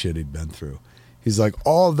 all the shit he'd been through. He's like,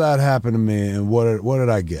 all of that happened to me, and what did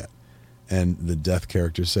I get? And the Death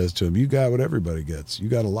character says to him, you got what everybody gets. You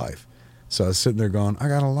got a life. So I was sitting there going, I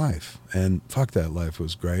got a life. And fuck, that life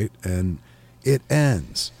was great. And it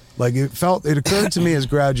ends. Like, it occurred to me as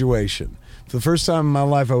graduation. For the first time in my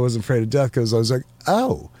life, I wasn't afraid of death because I was like,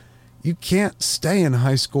 oh, you can't stay in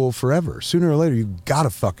high school forever. Sooner or later, you gotta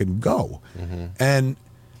fucking go. Mm-hmm. And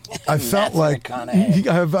I felt Matthew like,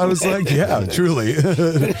 McConaughey. I was like, yeah, truly.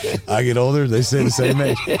 I get older, they stay the same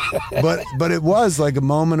age. But it was like a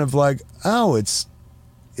moment of like, oh, it's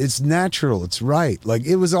natural, it's right. Like,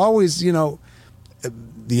 it was always, you know,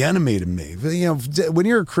 the enemy to me. You know, when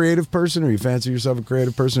you're a creative person, or you fancy yourself a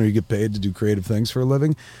creative person, or you get paid to do creative things for a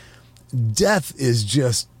living, death is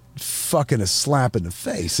just fucking a slap in the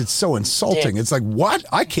face. It's so insulting. Dude. It's like, what?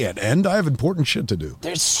 I can't end. I have important shit to do.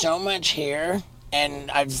 There's so much here,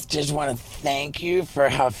 and I just want to thank you for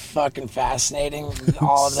how fucking fascinating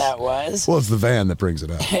all of that was. Well, it's the van that brings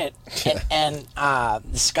it out.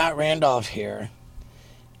 and Scott Randolph here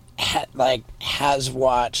has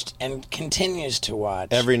watched and continues to watch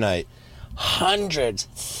Every night. hundreds,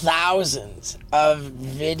 thousands of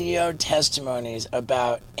video testimonies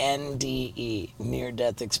about NDE,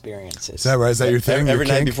 near-death experiences. Is that right? Is that your thing? Every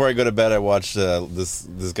Your night kink? before I go to bed, I watch this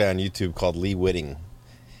guy on YouTube called Lee Whitting.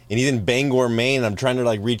 And he's in Bangor, Maine. I'm trying to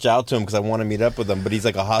like reach out to him because I want to meet up with him. But he's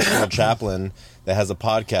like a hospital chaplain that has a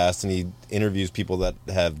podcast, and he interviews people that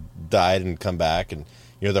have died and come back. And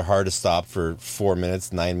you know, they're hard to stop for 4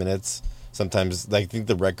 minutes, 9 minutes. Sometimes, like, I think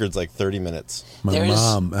the record's like 30 minutes. My There's-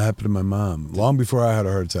 mom, it happened to my mom. Long before I had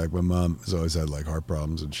a heart attack, my mom has always had like heart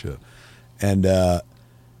problems and shit. And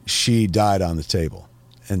she died on the table.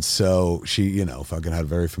 And so she, you know, fucking had a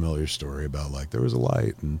very familiar story about like there was a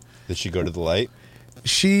light, and Did she go to the light?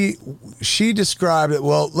 she described it.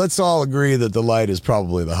 Well, let's all agree that the light is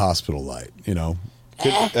probably the hospital light, you know.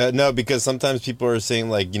 No, because sometimes people are saying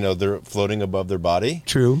like, you know, they're floating above their body.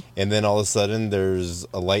 True. And then all of a sudden there's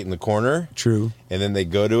a light in the corner. True. And then they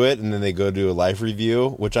go to it, and then they go do a life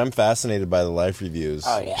review, which I'm fascinated by the life reviews.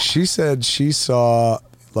 Oh, yeah. She said she saw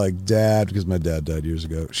like dad, because my dad died years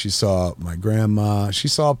ago. She saw my grandma. She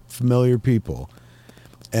saw familiar people.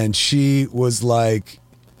 And she was like,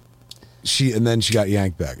 and then she got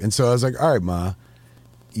yanked back. And so I was like, all right, Ma,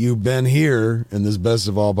 you've been here in this best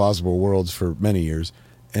of all possible worlds for many years,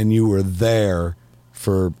 and you were there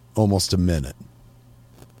for almost a minute.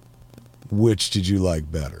 Which did you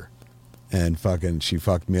like better? And fucking, she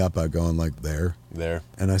fucked me up by going like there.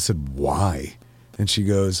 And I said, why? And she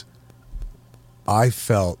goes, I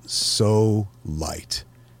felt so light.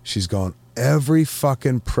 She's going, every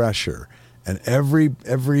fucking pressure and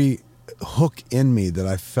every hook in me that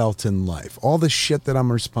I felt in life, all the shit that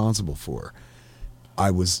I'm responsible for, I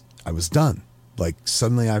was done. Like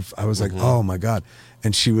suddenly I was like, oh my God.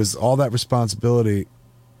 And she was, all that responsibility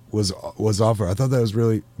was off her. I thought that was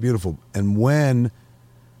really beautiful. And when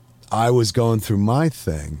I was going through my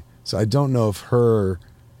thing, so I don't know if her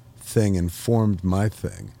thing informed my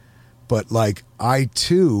thing, but like I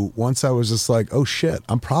too, once I was just like, oh shit,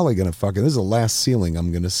 I'm probably gonna fucking, this is the last ceiling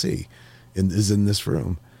I'm gonna see is in this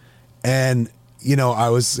room. And you know,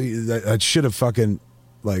 I should have fucking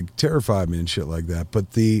like terrified me and shit like that.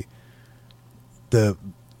 But the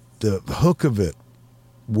hook of it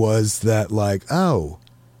was that like, oh,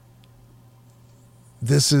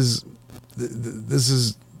 this is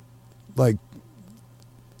like,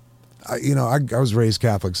 I was raised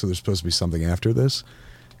Catholic, so there's supposed to be something after this.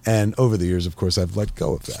 And over the years, of course, I've let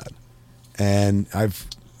go of that. And I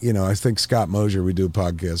think Scott Mosier, we did a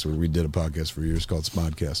podcast for years called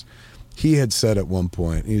Smodcast. He had said at one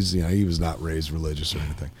point, he was not raised religious or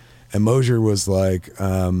anything. And Mosier was like,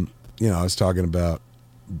 I was talking about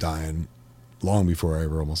dying long before I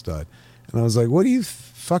ever almost died. And I was like, what do you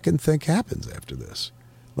fucking think happens after this?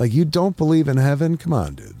 Like, you don't believe in heaven? Come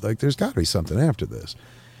on, dude. Like, there's got to be something after this.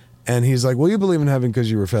 And he's like, well, you believe in heaven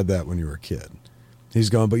because you were fed that when you were a kid. He's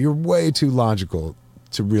going, but you're way too logical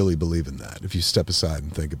to really believe in that if you step aside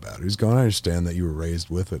and think about it. He's going, I understand that you were raised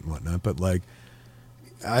with it and whatnot, but like,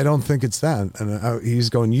 I don't think it's that. And he's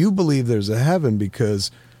going, you believe there's a heaven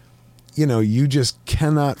because, you just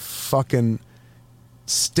cannot fucking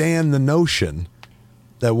stand the notion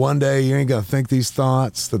that one day you ain't going to think these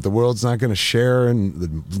thoughts, that the world's not going to share in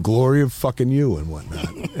the glory of fucking you and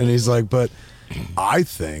whatnot. And he's like, but I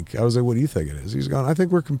was like, what do you think it is? He's going, I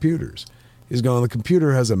think we're computers. He's going, the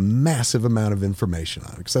computer has a massive amount of information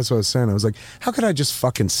on it. Because that's what I was saying. I was like, how could I just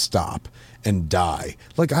fucking stop and die?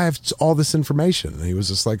 Like, I have all this information. And he was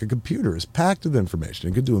just like, a computer is packed with information.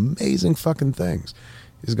 It could do amazing fucking things.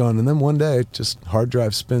 He's going, and then one day, just hard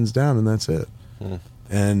drive spins down and that's it.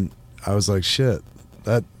 And I was like, shit,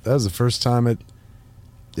 that was the first time it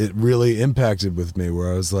really impacted with me,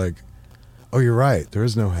 where I was like, oh, you're right. There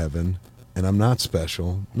is no heaven, and I'm not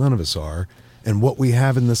special. None of us are. And what we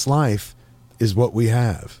have in this life is what we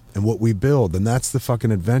have and what we build. And that's the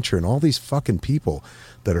fucking adventure. And all these fucking people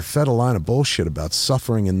that are fed a line of bullshit about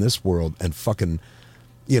suffering in this world and fucking,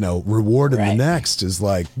 reward in the next is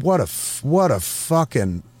like, what a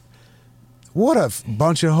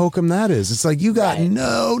bunch of hokum that is. It's like, you got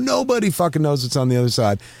nobody fucking knows what's on the other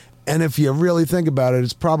side. And if you really think about it,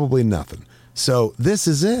 it's probably nothing. So this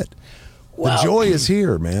is it. Well, the joy is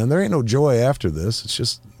here, man. There ain't no joy after this. It's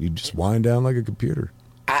just, you just wind down like a computer.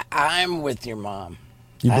 I'm with your mom.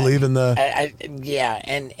 You believe in the...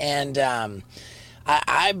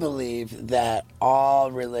 I believe that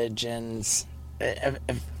all religions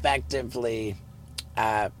effectively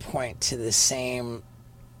point to the same,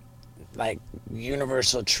 like,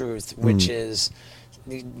 universal truth, which is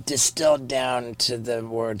distilled down to the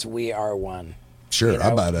words, we are one. Sure,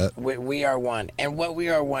 I buy that. We are one. And what we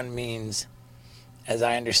are one means, as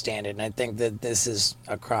I understand it, and I think that this is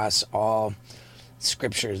across all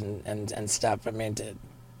scriptures and stuff, I mean,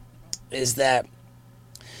 is that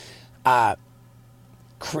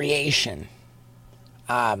creation,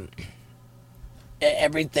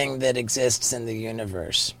 everything that exists in the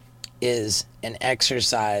universe is an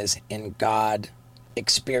exercise in God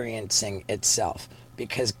experiencing itself,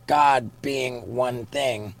 because God, being one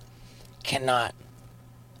thing, cannot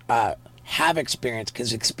have experience,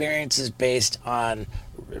 because experience is based on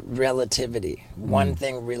relativity, one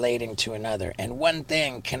thing relating to another, and one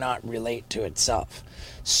thing cannot relate to itself.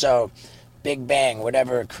 So Big Bang,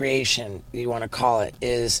 whatever creation you want to call it,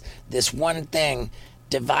 is this one thing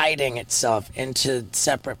dividing itself into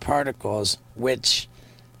separate particles, which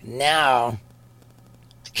now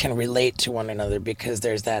can relate to one another because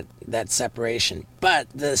there's that separation. But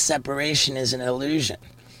the separation is an illusion.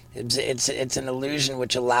 It's an illusion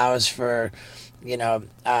which allows for,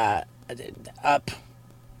 up.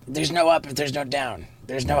 There's no up if there's no down.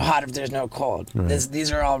 There's no hot if there's no cold. Right.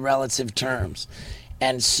 These are all relative terms.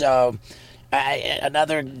 And so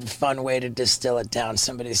another fun way to distill it down,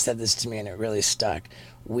 somebody said this to me and it really stuck.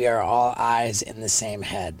 We are all eyes in the same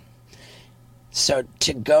head. So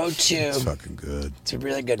to go to... It's fucking good. It's a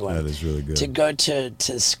really good one. That is really good. To go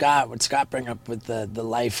to Scott, what Scott brought up with the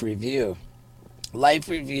life review. Life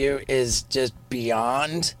review is just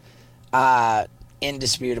beyond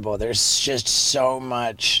indisputable. There's just so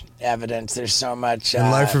much evidence. There's so much...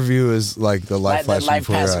 and life review is like the life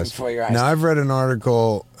flashing before your eyes. Now, I've read an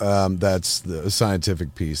article that's a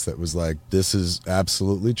scientific piece that was like, this is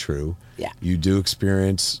absolutely true. Yeah. You do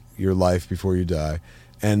experience your life before you die.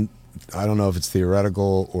 And I don't know if it's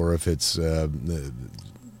theoretical or if it's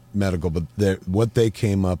medical, but what they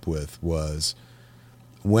came up with was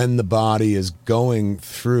when the body is going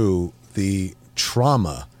through the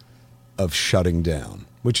trauma of shutting down,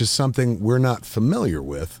 which is something we're not familiar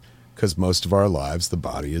with because most of our lives the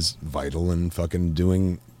body is vital and fucking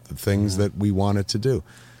doing the things that we want it to do.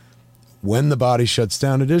 When the body shuts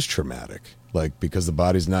down, it is traumatic, like because the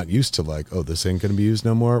body's not used to like, oh, this ain't going to be used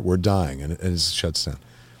no more, we're dying, and it shuts down.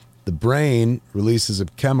 The brain releases a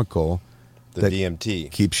chemical The that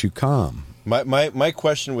DMT. keeps you calm. My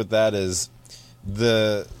question with that is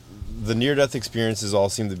the near-death experiences all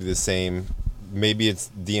seem to be the same. Maybe it's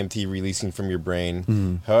DMT releasing from your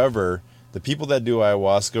brain. However, the people that do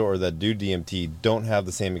ayahuasca or that do DMT don't have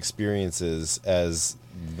the same experiences as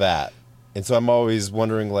that. And so I'm always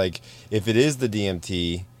wondering, like, if it is the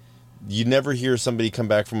DMT, you never hear somebody come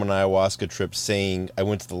back from an ayahuasca trip saying, I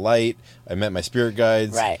went to the light, I met my spirit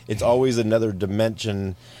guides. Right. It's always another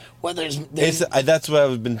dimension. Well, there's That's what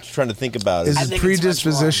I've been trying to think about. Is I it think it's much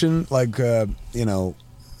predisposition? Like,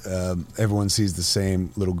 everyone sees the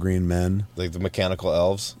same little green men. Like the mechanical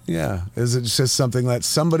elves. Yeah. Is it just something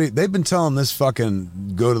that they've been telling this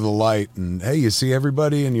fucking go to the light and, hey, you see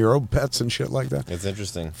everybody and your old pets and shit like that It's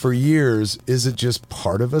interesting. for years. Is it just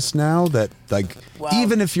part of us now that, like, Well-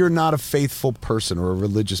 even if you're not a faithful person or a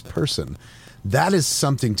religious person, that is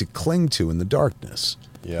something to cling to in the darkness.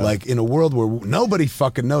 Yeah. Like in a world where nobody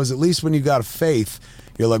fucking knows, at least when you got a faith,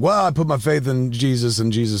 you're like, well, I put my faith in Jesus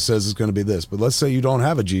and Jesus says it's going to be this. But let's say you don't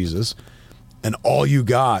have a Jesus and all you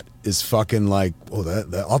got is fucking like, oh,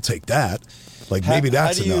 that I'll take that. Like maybe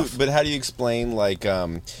that's enough. But how do you explain, like,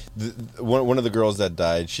 one of the girls that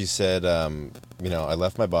died, she said, I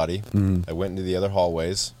left my body. Mm-hmm. I went into the other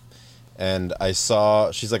hallways. And I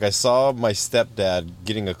saw my stepdad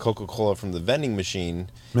getting a Coca-Cola from the vending machine.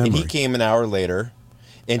 And he Memory. came an hour later.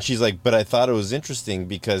 And she's like, but I thought it was interesting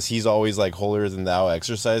because he's always like holier than thou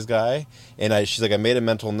exercise guy. And she's like, I made a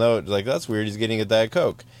mental note, like, that's weird, he's getting a Diet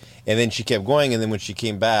Coke. And then she kept going, and then when she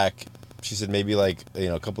came back, she said maybe like,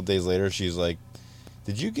 a couple days later, she's like,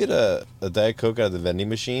 did you get a Diet Coke out of the vending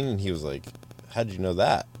machine? And he was like, how did you know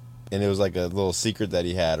that? And it was like a little secret that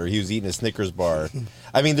he had, or he was eating a Snickers bar.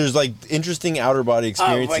 I mean, there's like interesting outer body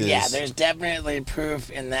experiences. Oh, well, yeah, there's definitely proof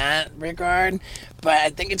in that regard, but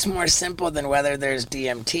I think it's more simple than whether there's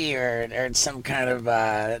DMT or it's some kind of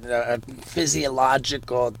a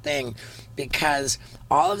physiological thing, because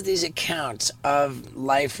all of these accounts of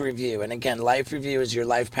life review, and again, life review is your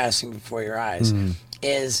life passing before your eyes,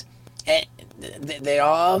 they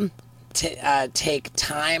all take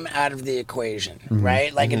time out of the equation,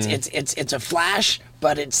 right? Like it's a flash,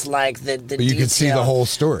 but it's like the But you can see the whole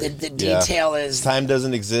story. The detail is time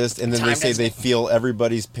doesn't exist, and then Time they say they doesn't- feel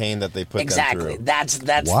everybody's pain that they put exactly. them through.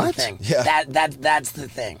 That's What? the thing. Yeah. That's the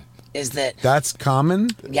thing. Is that That's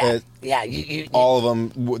common? yeah. You All of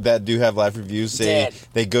them that do have life reviews say Dude.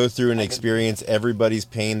 they go through and experience everybody's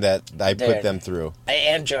pain that I put Dude. them through.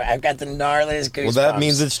 Andrew, I've got the gnarliest goosebumps. Well, that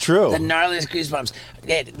means it's true. The gnarliest goosebumps.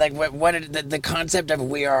 Like the concept of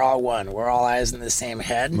we are all one. We're all eyes in the same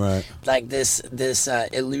head. Right. Like this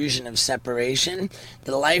illusion of separation.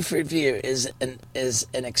 The life review is an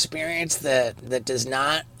experience that does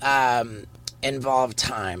not involve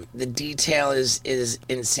time. The detail is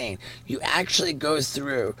insane. You actually go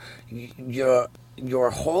through your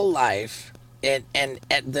whole life and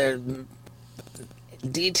at the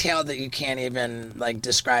detail that you can't even like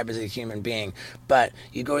describe as a human being, but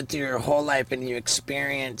you go through your whole life and you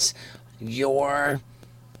experience your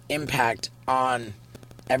impact on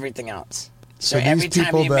everything else. So these every time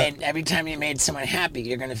people you that- every time you made someone happy,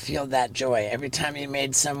 you're going to feel that joy. Every time you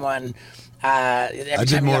made someone every I did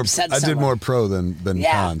time you more. upset I did someone. more pro than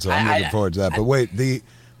Yeah, con, so I'm I- looking forward to that. But wait,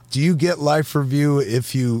 do you get life review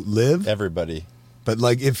if you live? Everybody. But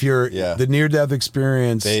like if you're Yeah. the near death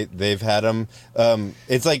experience, They've had them.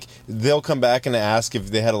 It's like they'll come back and ask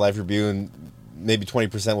if they had a life review, and maybe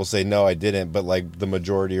 20% will say no, I didn't. But like the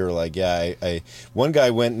majority are like, yeah, I. One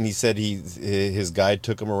guy went and he said his guide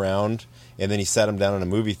took him around, and then he sat him down in a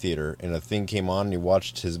movie theater, and a thing came on, and he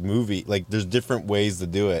watched his movie. Like there's different ways to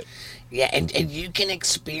do it. Yeah, and you can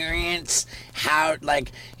experience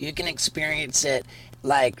it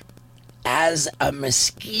like as a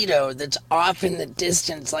mosquito that's off in the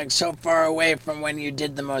distance, like so far away from when you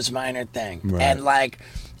did the most minor thing. Right.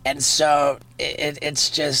 And so it's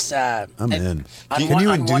just I'm in. on Can one- you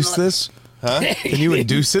on one induce le- this? Huh? Can you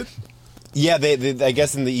induce it? Yeah, they I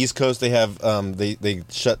guess in the East Coast they have they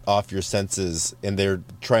shut off your senses, and they're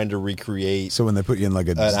trying to recreate So when they put you in like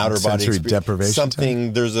a an outer body sensory expe- deprivation,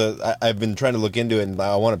 something. I've been trying to look into it, and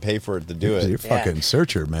I want to pay for it to do tank? You're it. fucking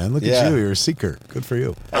searcher, man. Look Yeah. at you. You're a seeker. Good for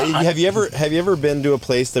you. Have you ever been to a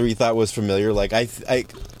place that you thought was familiar? Like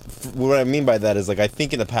what I mean by that is like I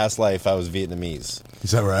think in a past life I was Vietnamese.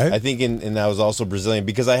 Is that right? I think and I was also Brazilian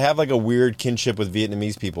because I have like a weird kinship with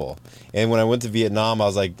Vietnamese people. And when I went to Vietnam, I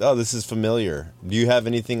was like, oh, this is familiar. Do you have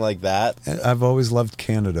anything like that? I've always loved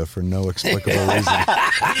Canada for no explicable reason.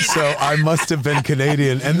 So I must have been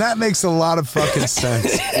Canadian. And that makes a lot of fucking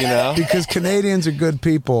sense. You know? Because Canadians are good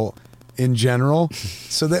people in general.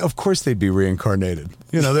 So of course they'd be reincarnated.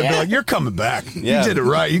 You know, they'd be like, you're coming back. Yeah. You did it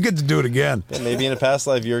right. You get to do it again. Yeah, maybe in a past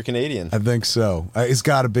life you're a Canadian. I think so. It's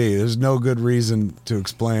got to be. There's no good reason to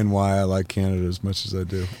explain why I like Canada as much as I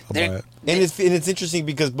do. I'll buy it. And it's interesting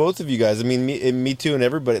because both of you guys, I mean, me too, and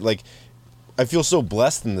everybody, like, I feel so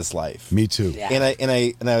blessed in this life. Me too. Yeah. And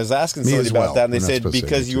I was asking Me somebody as about well. that, and they We're not said supposed to say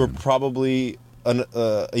because me you were too. probably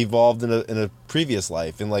evolved in a previous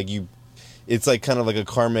life, and like it's like kind of like a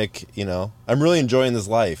karmic, you know. I'm really enjoying this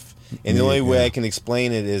life, and the only way Yeah. I can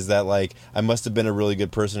explain it is that like I must have been a really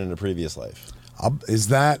good person in a previous life. Is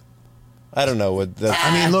that... I don't know what that's.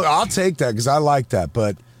 I mean, look, I'll take that because I like that,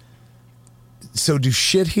 but... So do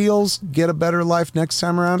shit heels get a better life next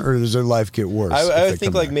time around, or does their life get worse? if I they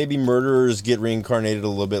think come like back? maybe murderers get reincarnated a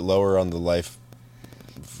little bit lower on the life.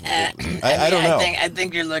 I don't know. I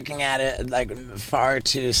think you're looking at it like far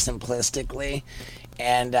too simplistically,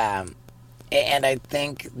 and I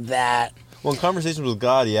think that Well, in conversations with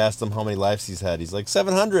God, he asked him how many lives he's had. He's like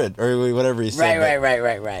 700 or whatever he said.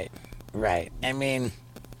 right. I mean,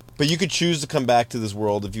 But you could choose to come back to this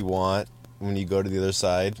world if you want when you go to the other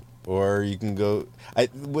side, or you can go.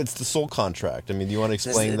 What's the soul contract? I mean, do you want to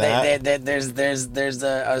explain that? there's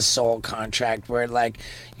a soul contract where like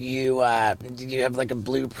you have like a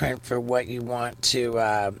blueprint for what you want to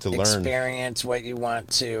learn. experience, what you want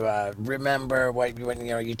to remember, what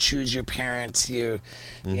you choose your parents, you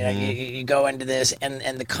know you go into this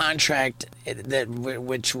and the contract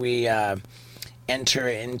which we enter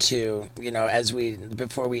into,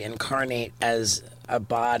 before we incarnate as a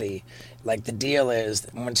body. Like the deal is,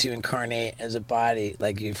 once you incarnate as a body,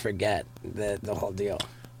 like you forget the whole deal.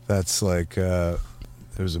 That's like there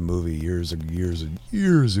was a movie years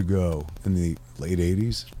ago in the late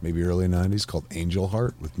 '80s, maybe early '90s, called Angel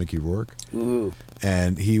Heart with Mickey Rourke. Ooh,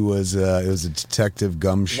 And he was it was a detective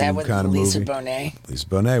gumshoe that with kind of Lisa movie. Bonet. Lisa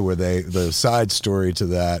Bonet, where the side story to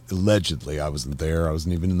that, allegedly, I wasn't there, I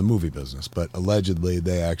wasn't even in the movie business, but allegedly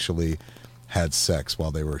they actually had sex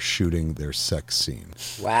while they were shooting their sex scene.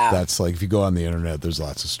 Wow. That's like, if you go on the internet, there's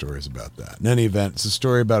lots of stories about that. In any event, it's a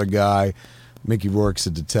story about a guy, Mickey Rourke's a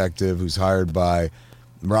detective who's hired by,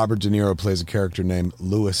 Robert De Niro plays a character named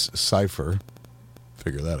Louis Cypher.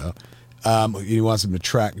 Figure that out. He wants him to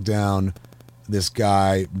track down this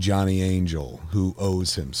guy, Johnny Angel, who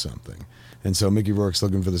owes him something. And so Mickey Rourke's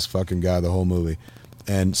looking for this fucking guy the whole movie.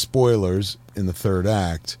 And spoilers, in the third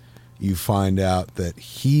act, you find out that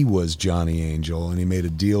he was Johnny Angel and he made a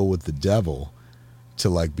deal with the devil to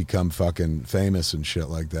like become fucking famous and shit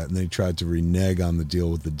like that. And they tried to renege on the deal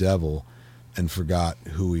with the devil and forgot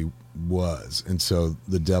who he was. And so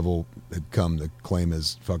the devil had come to claim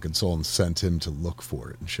his fucking soul and sent him to look for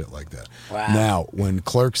it and shit like that. Wow. Now, when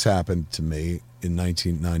Clerks happened to me in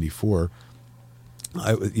 1994,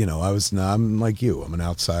 I'm like you. I'm an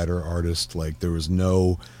outsider artist. Like, there was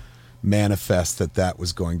no manifest that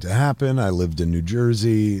was going to happen. I lived in New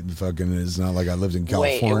Jersey. Fucking, it's not like I lived in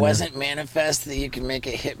California. Wait, it wasn't manifest that you can make a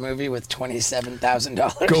hit movie with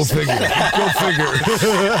 $27,000? Go figure. Go figure.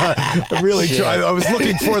 I really tried. I was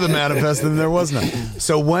looking for the manifest and there was none.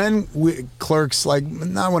 So when Clerks, like,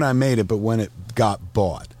 not when I made it, but when it got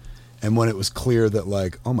bought and when it was clear that,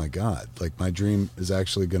 like, oh my God, like, my dream is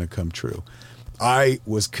actually going to come true, I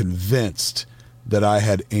was convinced that I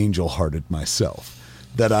had angel-hearted myself,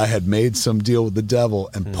 that I had made some deal with the devil,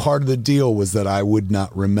 and part of the deal was that I would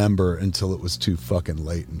not remember until it was too fucking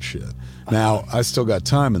late and shit. Now, I still got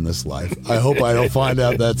time in this life. I hope I don't find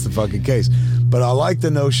out that's the fucking case. But I like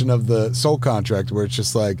the notion of the soul contract where it's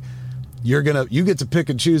just like, you get to pick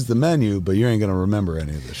and choose the menu, but you ain't gonna remember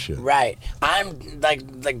any of this shit. Right. I'm like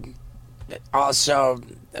also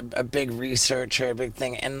a big researcher, a big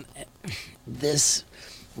thing, and this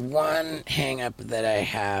one hang up that I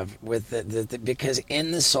have with the because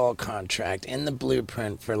in the soul contract, in the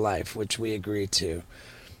blueprint for life, which we agree to,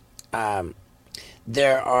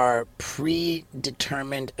 there are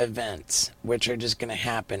predetermined events which are just going to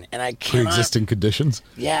happen, and I cannot. Pre-existing conditions?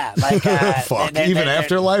 Yeah, like Fuck. Even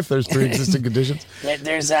after life, there's pre-existing conditions?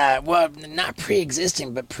 There's not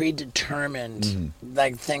pre-existing, but predetermined,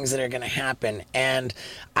 like things that are going to happen, and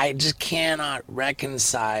I just cannot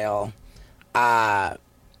reconcile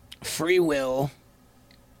free will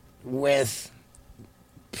with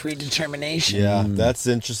predetermination. Yeah, that's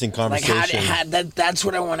an interesting Like conversation. that's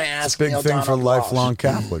what I want to ask. Big Neil thing for Donald Walsh. lifelong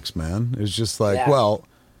Catholics, man. It's just like, Yeah. well,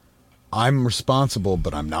 I'm responsible,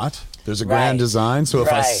 but I'm not. There's a grand Right. design, so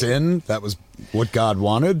if I Right. sin, that was what God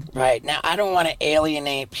wanted. Right. Now, I don't want to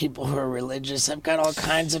alienate people who are religious. I've got all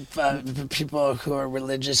kinds of people who are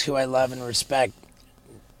religious who I love and respect.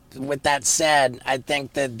 With that said, I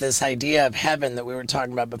think that this idea of heaven that we were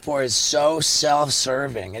talking about before is so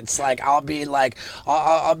self-serving. It's like I'll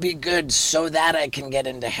be good so that I can get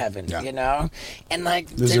into heaven, Yeah. you know? And like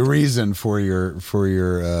There's a reason for your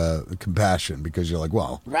compassion because you're like,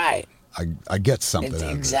 well, right. I get something It's out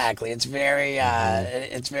of it. Exactly. It's very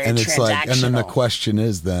it's very And transactional. it's like, and then the question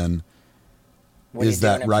is then, What are is you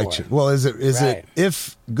that doing it righteous? for? Well, is it Right.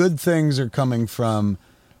 if good things are coming from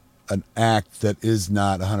an act that is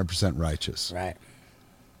not 100% righteous, Right.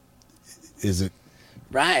 is it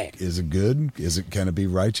Right. good? Is it going to be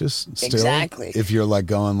righteous still? Exactly. If you're like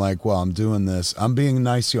going like, well, I'm doing this, I'm being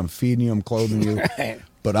nice to you, I'm feeding you, I'm clothing you, Right.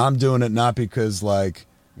 but I'm doing it not because like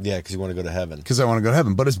Yeah, because you want to go to heaven. because I want to go to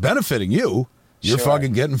heaven, but it's benefiting you. You're Sure.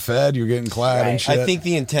 fucking getting fed, you're getting clad and Right. shit. I think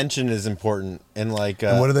the intention is important, and like,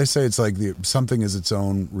 and what do they say? It's like something is its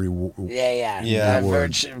own reward. Yeah. Yeah.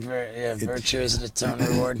 Virtue is its own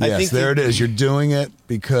reward. I Yes, think there it is. You're doing it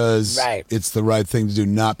because Right. it's the right thing to do,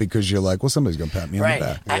 not because you're like, well, somebody's gonna pat me on Right.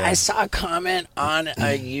 the back. I saw a comment on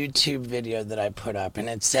a YouTube video that I put up, and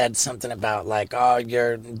it said something about like, "Oh,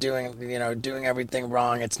 you're doing everything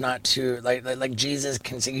wrong. It's not too like Jesus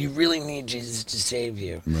can say you really need Jesus to save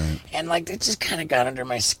you." Right. And like it just kind of got under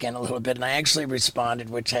my skin a little bit, and I actually responded,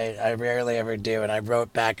 which I rarely ever do, and I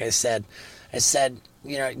wrote back. I said,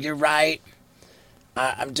 you're right.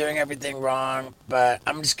 I'm doing everything wrong, but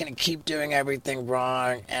I'm just going to keep doing everything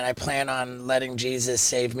wrong, and I plan on letting Jesus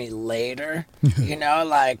save me later. That's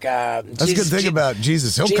a good thing about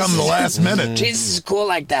Jesus. He'll come the last minute. Jesus is cool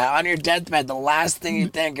like that. On your deathbed, the last thing you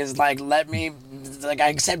think is like, I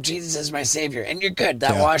accept Jesus as my savior, and you're good.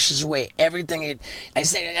 That Yeah. washes away everything. I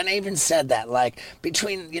say, and I even said that, like, I'm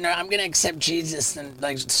going to accept Jesus and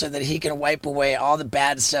like so that he can wipe away all the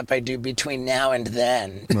bad stuff I do between now and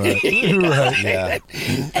then. Right. Right. Yeah.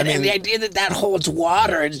 And the idea that holds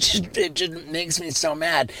water, it just makes me so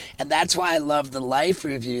mad. And that's why I love the life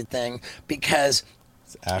review thing, because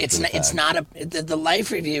after it's the not, it's fact. not the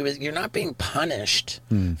life review is you're not being punished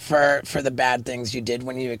for the bad things you did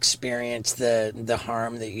when you experience the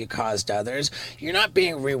harm that you caused others. You're not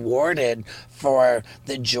being rewarded for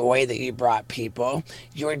the joy that you brought people.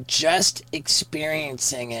 You're just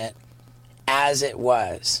experiencing it as it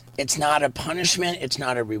was. It's not a punishment, it's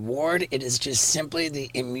not a reward, it is just simply the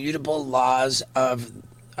immutable laws of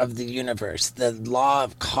the universe, the law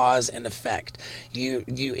of cause and effect. You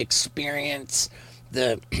experience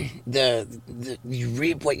the you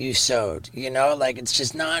reap what you sowed, like it's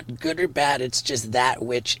just not good or bad, it's just that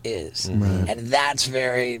which is. And that's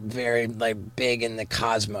very, very like big in the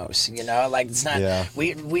cosmos, like it's not Yeah.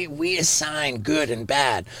 we assign good and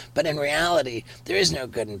bad, but in reality there is no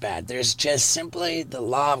good and bad. There's just simply the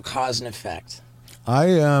law of cause and effect.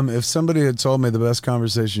 If somebody had told me the best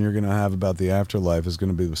conversation you're going to have about the afterlife is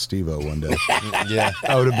going to be with Steve-O one day, Yeah.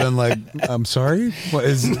 I would have been like, I'm sorry?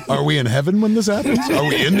 Are we in heaven when this happens? Are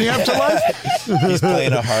we in the afterlife? He's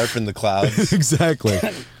playing a harp in the clouds. Exactly.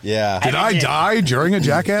 Yeah. Did I die during a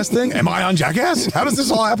Jackass thing? Am I on Jackass? How does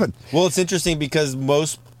this all happen? Well, it's interesting because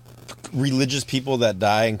most religious people that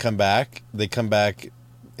die and come back, they come back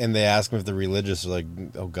and they ask them if they're religious. They're like,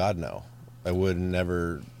 oh, God, no. I would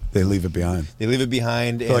never. They leave it behind. They leave it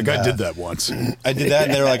behind. They're And, like, I did that once. I did that,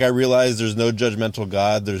 and they're like, I realized there's no judgmental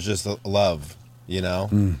God. There's just love,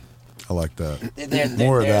 I like that. They're-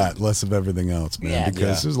 More of they're- that, less of everything else, man. Yeah. Because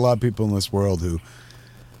Yeah. there's a lot of people in this world who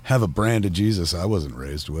have a brand of Jesus I wasn't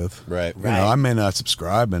raised with. Right. You know, I may not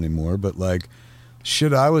subscribe anymore, but like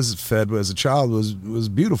shit I was fed as a child was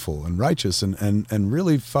beautiful and righteous and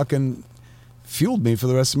really fucking fueled me for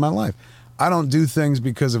the rest of my life. I don't do things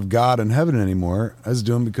because of God and heaven anymore. I was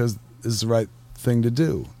doing because it's the right thing to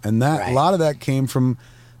do. And that Right. a lot of that came from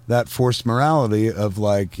that forced morality of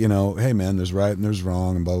like, hey man, there's right and there's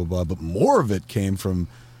wrong and blah, blah, blah. But more of it came from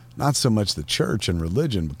not so much the church and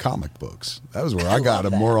religion, but comic books. That was where I got a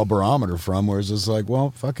love that. moral barometer from, where it's just like,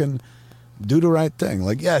 well, fucking do the right thing.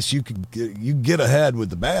 Like, yes, you get ahead with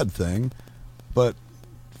the bad thing, but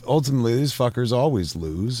ultimately these fuckers always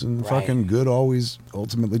lose, and Right. fucking good always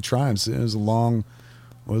ultimately triumphs. There's a long,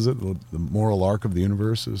 what is it? The moral arc of the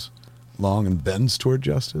universe is long and bends toward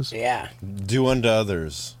justice. Yeah. Do unto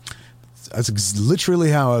others. That's literally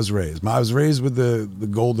how I was raised. I was raised with the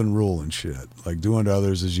golden rule and shit, like do unto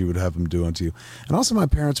others as you would have them do unto you. And also, my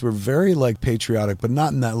parents were very like patriotic, but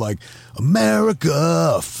not in that like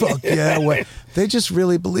America, fuck yeah way. They just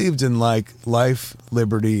really believed in like life,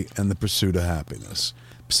 liberty, and the pursuit of happiness.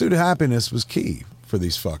 Pursuit of happiness was key for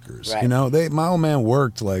these fuckers. Right. You know, my old man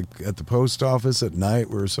worked like at the post office at night.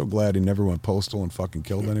 We were so glad he never went postal and fucking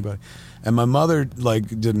killed anybody. And my mother like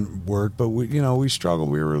didn't work, but we struggled.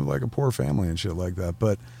 We were like a poor family and shit like that.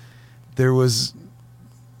 But there was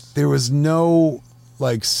no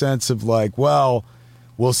like sense of like, well,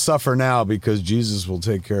 we'll suffer now because Jesus will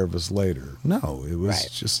take care of us later. No, it was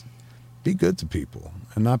just be good to people,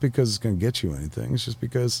 and not because it's going to get you anything. It's just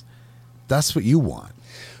because that's what you want.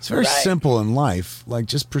 It's very simple in life. Like,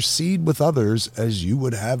 just proceed with others as you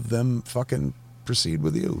would have them fucking proceed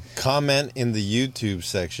with you. Comment in the YouTube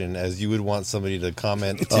section as you would want somebody to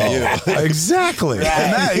comment to you. Exactly. Right.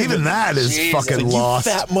 And even that is Jesus. fucking You lost.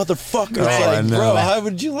 fat motherfucker. Right. I Like, know. bro, how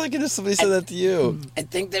would you like it if somebody said that to you? I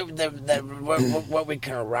think that what we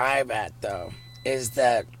can arrive at, though, is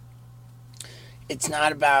that it's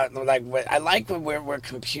not about, like, I like when we're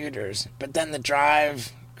computers, but then the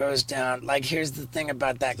drive goes down. Like, here's the thing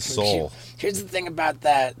about that soul. Here's the thing about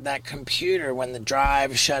that computer. When the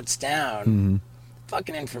drive shuts down,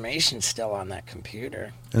 fucking information's still on that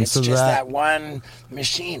computer. And it's so just that that one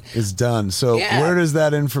machine. It's done. So where does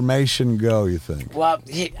that information go, you think? Well,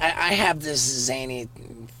 I have this zany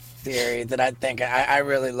theory that I think I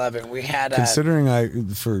really love it. We had Considering I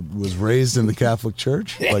was raised in the Catholic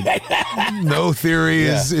Church, like no theory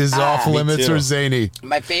is off limits or zany.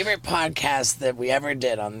 my favorite podcast that we ever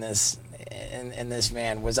did on this in this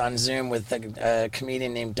van was on Zoom with a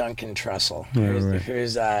comedian named Duncan Trussell,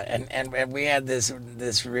 who's and we had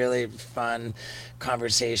this really fun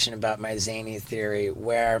conversation about my zany theory,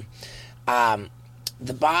 where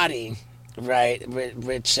the body, right,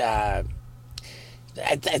 which I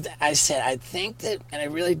said, I think that, and I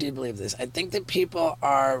really do believe this, I think that people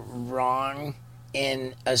are wrong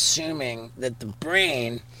in assuming that the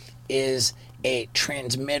brain is a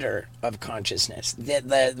transmitter of consciousness.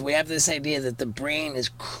 That we have this idea that the brain is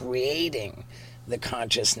creating the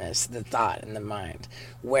consciousness, the thought, and the mind,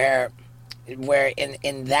 where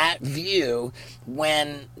in that view,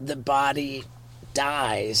 when the body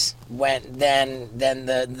dies, then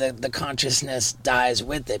the consciousness dies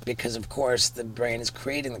with it, because of course the brain is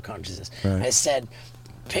creating the consciousness. Right. I said,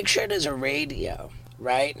 picture it as a radio,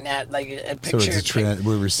 right? Not like a picture. So it's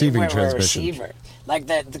we're receiving transmission. Receiver. Like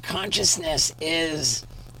the consciousness is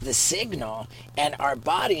the signal, and our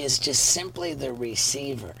body is just simply the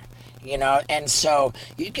receiver. You know, and so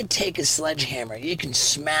you could take a sledgehammer, you can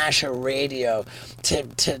smash a radio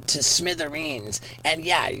to smithereens, and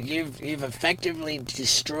yeah, you've effectively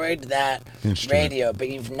destroyed that radio, but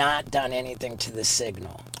you've not done anything to the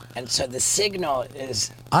signal. And so the signal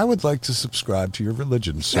is... I would like to subscribe to your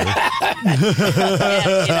religion, sir. and,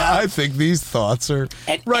 I think these thoughts are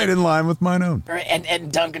in line with mine own.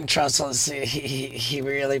 And Duncan Trussell, he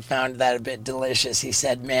really found that a bit delicious. He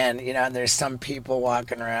said, man, there's some people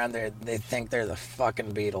walking around there, they think they're the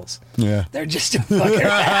fucking Beatles. Yeah. They're just a fucking...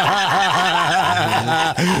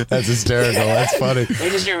 That's hysterical. That's funny. They're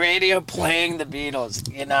just a radio playing the Beatles,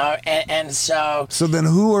 and so... So then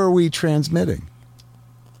who are we transmitting?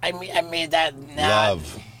 I mean that now.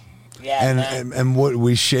 Love. Yeah. And what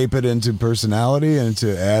we shape it into personality and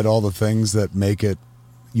to add all the things that make it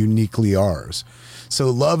uniquely ours. So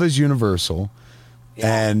love is universal,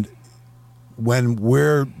 and when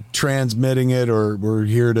we're transmitting it, or we're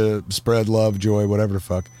here to spread love, joy, whatever the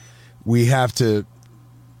fuck, we have to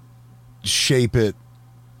shape it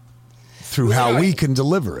through how we can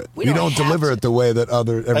deliver it. We don't deliver it the way that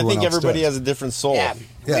everyone else I think everybody does. has a different soul.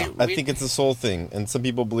 Yeah. I think it's a soul thing, and some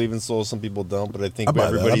people believe in souls, some people don't. But I think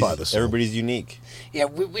everybody's unique. Yeah,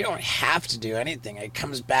 we don't have to do anything. It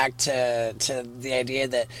comes back to the idea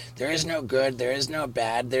that there is no good, there is no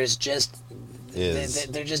bad. There's just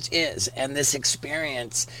there just is, and this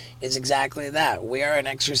experience is exactly that. We are an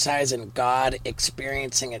exercise in God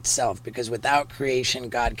experiencing itself, because without creation,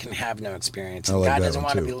 God can have no experience. And God doesn't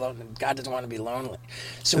want to be lonely. God doesn't want to be lonely.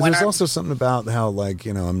 So there's also something about how, like,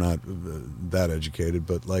 I'm not that educated,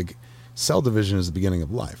 but like cell division is the beginning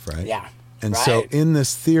of life, right? Yeah. And so in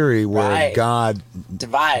this theory where God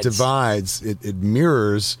divides, it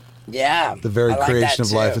mirrors the very creation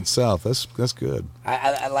of life itself. That's good.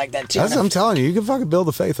 I like that too. I'm telling you, you can fucking build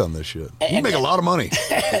a faith on this shit. You can make a lot of money.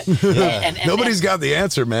 Nobody's got the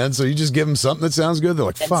answer, man. So you just give them something that sounds good. They're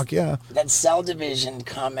like, fuck yeah. That cell division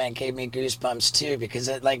comment gave me goosebumps too, because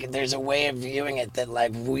there's a way of viewing it that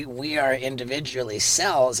like we are individually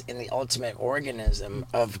cells in the ultimate organism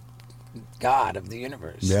of God of the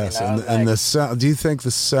universe. Yes, you know? and the cell. Do you think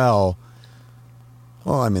the cell?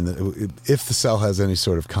 Well, I mean, if the cell has any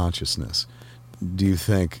sort of consciousness, do you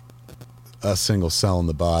think a single cell in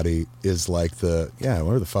the body is like we're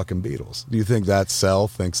the fucking Beatles? Do you think that cell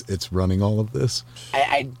thinks it's running all of this?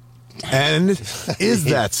 And is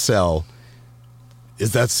that cell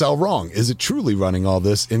wrong? Is it truly running all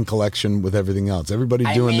this in collection with everything else? Everybody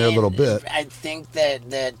doing their little bit. I think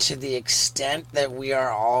that to the extent that we are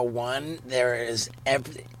all one, there is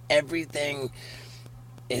everything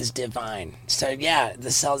is divine. So yeah, the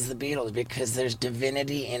cell's the Beatles because there's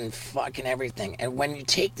divinity in fucking everything. And when you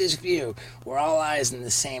take this view, we're all eyes in the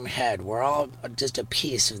same head. We're all just a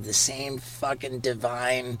piece of the same fucking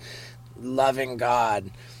divine, loving God.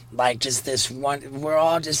 Like just this one, we're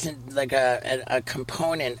all just like a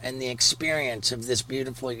component in the experience of this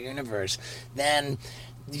beautiful universe. Then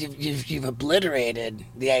you've obliterated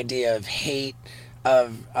the idea of hate,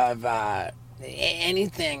 of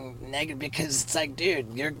anything negative, because it's like,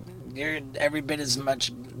 dude, you're every bit as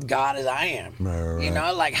much God as I am. Right. You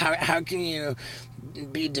know, like how can you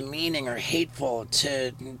be demeaning or hateful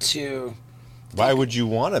to Why would you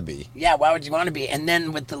want to be? Yeah, why would you want to be? And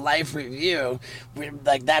then with the life review,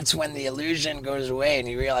 that's when the illusion goes away and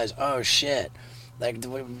you realize, oh shit, like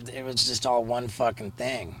it was just all one fucking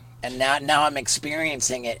thing. And now I'm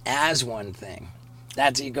experiencing it as one thing.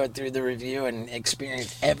 That's you go through the review and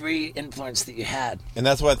experience every influence that you had. And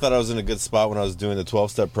that's why I thought I was in a good spot when I was doing the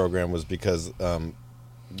 12-step program, was because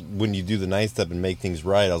when you do the 9-step and make things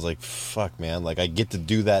right, I was like, fuck, man, like I get to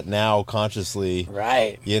do that now consciously.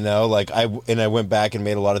 Right. You know, like I went back and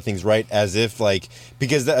made a lot of things right, as if like,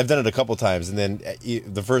 because I've done it a couple times, and then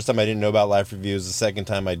the first time I didn't know about life reviews, the second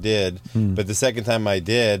time I did, but the second time I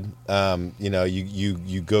did, you know,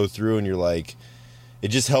 you go through and you're like, it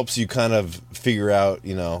just helps you kind of figure out,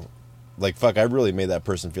 you know, like, fuck, I really made that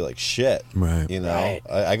person feel like shit. Right. You know, Right.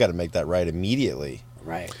 I got to make that right immediately.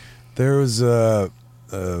 Right. There was a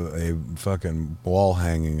fucking wall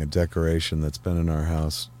hanging, a decoration that's been in our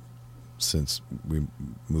house since we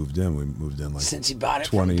moved in. We moved in like Since you bought it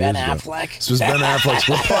 20 from Ben years ago. Affleck. This was Ben Affleck's.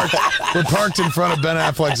 We're parked in front of Ben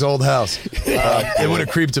Affleck's old house. It would have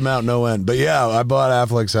creeped him out no end. But yeah, I bought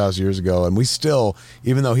Affleck's house years ago, and we still,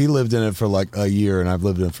 even though he lived in it for like a year and I've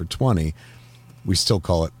lived in it for 20, we still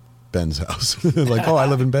call it Ben's house. Like, oh, I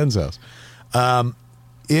live in Ben's house.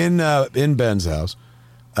 In Ben's house,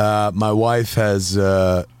 my wife has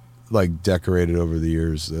like decorated over the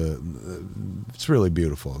years. It's really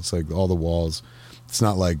beautiful. It's like all the walls. It's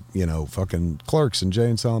not like, you know, fucking Clerks and Jay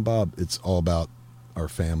and Silent Bob. It's all about our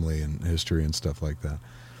family and history and stuff like that.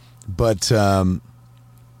 But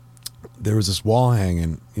there was this wall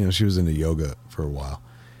hanging. You know, she was into yoga for a while,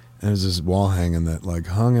 and there was this wall hanging that like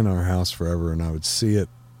hung in our house forever, and I would see it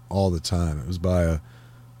all the time. It was by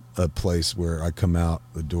a place where I come out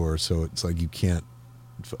the door, so it's like you can't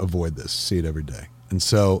avoid this. See it every day. And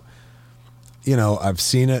so, you know, I've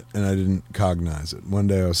seen it and I didn't cognize it. One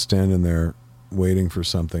day I was standing there waiting for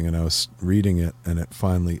something and I was reading it and it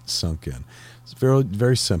finally sunk in. It's very,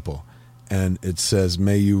 very simple. And it says,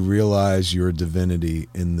 may you realize your divinity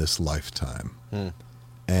in this lifetime.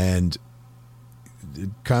 And it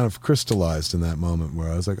kind of crystallized in that moment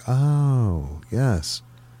where I was like, oh, yes.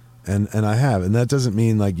 And I have. And that doesn't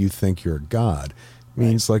mean like you think you're a god. It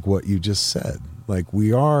means like what you just said. Like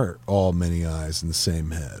we are all many eyes in the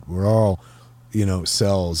same head. We're all, you know,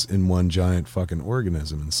 cells in one giant fucking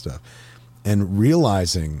organism and stuff. And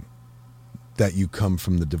realizing that you come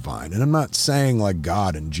from the divine. And I'm not saying like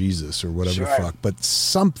God and Jesus or whatever the fuck, but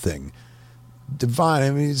something divine.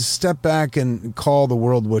 I mean, you step back and call the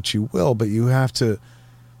world what you will, but you have to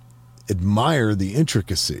admire the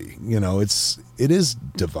intricacy. You know, it is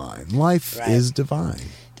divine. Life is divine.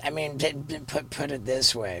 I mean, put it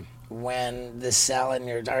this way. When the cell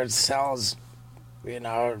in our cells, you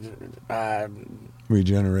know,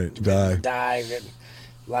 regenerate, die,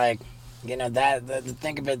 like, you know,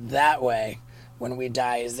 think of it that way. When we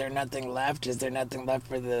die, is there nothing left? Is there nothing left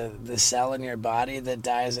for the cell in your body that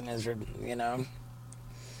dies and is, you know,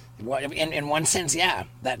 in one sense, yeah,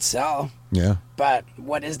 that cell. Yeah. But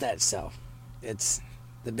what is that cell? It's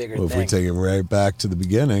the bigger thing. If we take it right back to the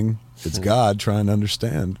beginning, it's God trying to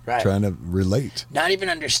understand, trying to relate. Not even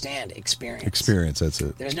understand, experience. Experience, that's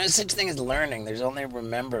it. There's no such thing as learning. There's only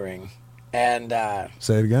remembering. And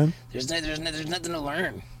say it again. There's nothing to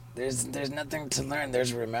learn. There's nothing to learn.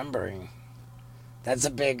 There's remembering. That's a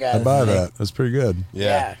big. I buy that. That's pretty good.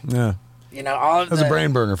 Yeah. You know, all of that was a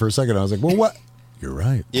brain burner for a second. I was like, well, what? You're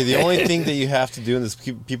right. Yeah, the only thing that you have to do, and this,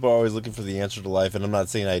 people are always looking for the answer to life, and I'm not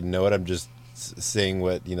saying I know it. I'm just saying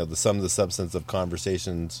what, you know, the sum of the substance of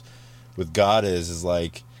conversations with God is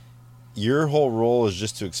like, your whole role is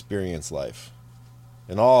just to experience life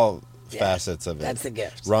in all facets of it. That's the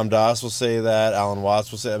gift. Ram Dass will say that. Alan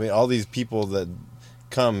Watts will say. I mean, all these people that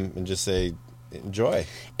come and just say, enjoy.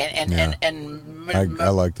 And I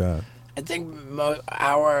like that. I think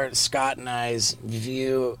our Scott and I's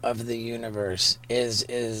view of the universe is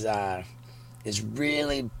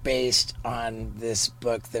really based on this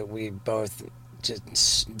book that we both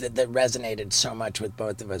that resonated so much with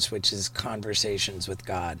both of us, which is Conversations with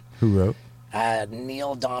God. Who wrote?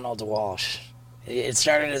 Neil Donald Walsh. It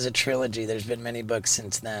started as a trilogy. There's been many books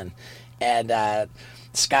since then. And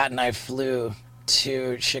Scott and I flew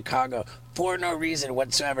to Chicago for no reason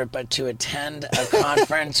whatsoever but to attend a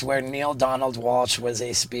conference where Neil Donald Walsh was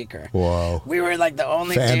a speaker. Wow. We were like the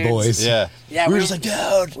only fanboys. dudes. Yeah. Yeah, we were just like,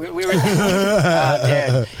 dude. We were, dude.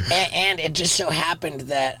 And it just so happened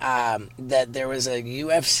that that there was a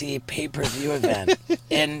UFC pay-per-view event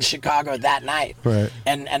in Chicago that night. Right.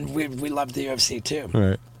 And we loved the UFC too.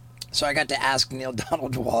 Right. So I got to ask Neil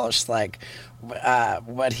Donald Walsh like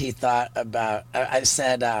what he thought about. I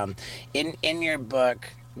said in your book,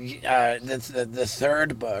 the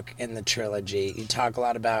third book in the trilogy, you talk a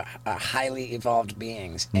lot about highly evolved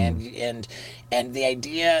beings and the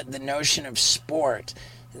idea, the notion of sport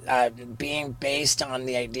being based on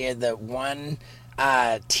the idea that one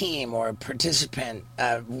team or participant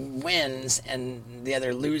wins and the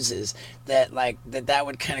other loses, that that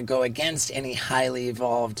would kind of go against any highly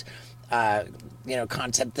evolved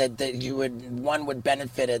concept that one would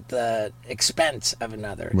benefit at the expense of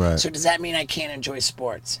another. Right. So does that mean I can't enjoy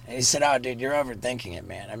sports? And he said, oh, dude, you're overthinking it,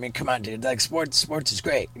 man. I mean, come on, dude. Like, sports is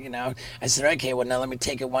great, I said, okay, well, now let me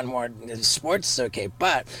take it one more. Sports is okay,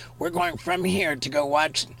 but we're going from here to go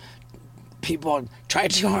watch people try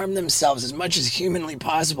to harm themselves as much as humanly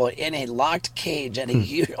possible in a locked cage at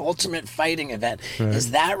a ultimate fighting event. Right. Is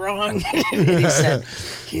that wrong?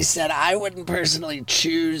 he said, I wouldn't personally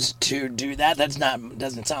choose to do that.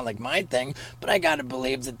 Doesn't sound like my thing, but I got to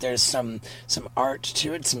believe that there's some art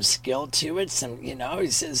to it, some skill to it, he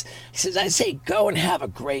says, I say, go and have a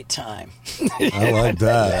great time. I like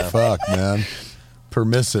that. Fuck, man.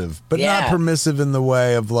 Permissive, but not permissive in the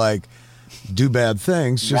way of like, do bad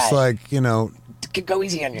things, just right. like, go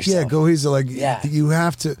easy on yourself. Yeah, go easy. Like, you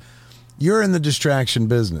have to, you're in the distraction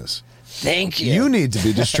business. Thank you. You need to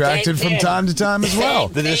be distracted from time to time as well.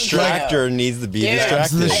 The distractor needs to be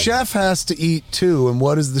distracted. The chef has to eat too, and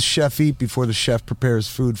what does the chef eat before the chef prepares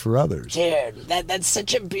food for others? Dude, that's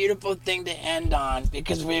such a beautiful thing to end on,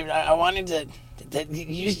 because I wanted to,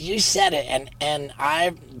 you said it, and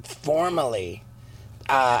I formally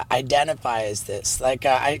identify as this. Like,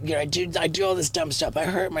 I do all this dumb stuff. I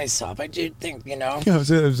hurt myself. I do think, Yeah,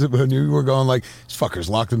 when you were going like, these fuckers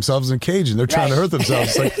lock themselves in a cage and they're trying to hurt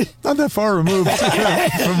themselves. It's like, not that far removed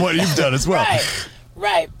from what you've done as well.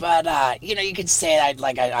 Right, but you could say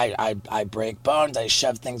I break bones, I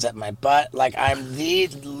shove things up my butt. Like, I'm the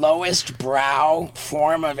lowest brow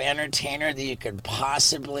form of entertainer that you could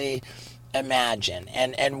possibly imagine,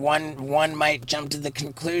 and one might jump to the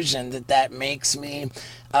conclusion that makes me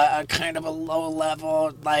a kind of a low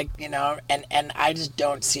level, and I just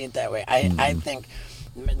don't see it that way. I think,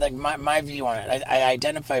 like, my view on it, I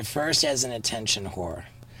identify first as an attention whore,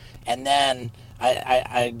 and then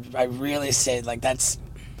I really say, like, that's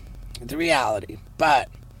the reality. But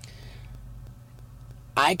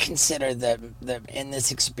I consider that in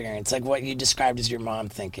this experience, like what you described as your mom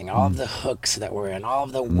thinking, all of the hooks that we're in, all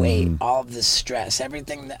of the weight, all of the stress,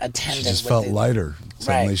 everything that attended. She just felt lighter.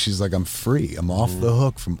 Suddenly she's like, I'm free. I'm off the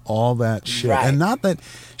hook from all that shit. Right. And not that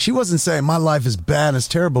she wasn't saying my life is bad, it's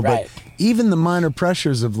terrible, but even the minor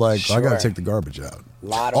pressures of like, I got to take the garbage out.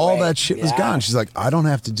 All that shit was gone. She's like, I don't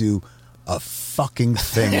have to do a fucking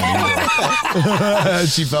thing anymore.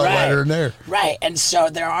 She felt lighter in there. Right. And so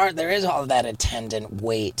there is all of that attendant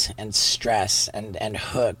weight and stress and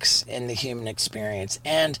hooks in the human experience.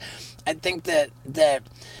 And I think that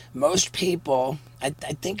most people, I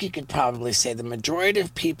think you could probably say the majority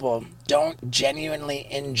of people don't genuinely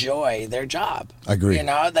enjoy their job. I agree.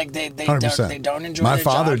 Like they 100%. don't enjoy My their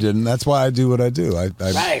father job. didn't. That's why I do what I do.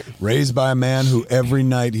 I raised by a man who every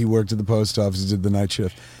night he worked at the post office, did the night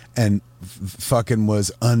shift, and fucking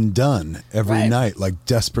was undone every night, like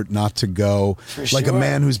desperate not to go. Like a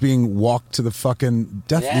man who's being walked to the fucking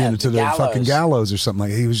death, to the fucking gallows or something.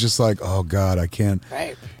 Like, he was just like, oh God, I can't.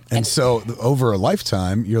 Right. And so over a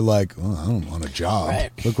lifetime, you're like, oh, I don't want a job.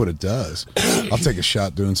 Right. Look what it does. I'll take a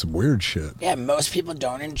shot doing some weird shit. Yeah, most people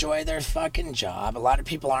don't enjoy their fucking job. A lot of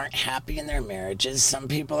people aren't happy in their marriages. Some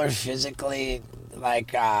people are physically,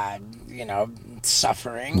 like,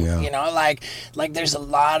 suffering. Yeah. Like there's a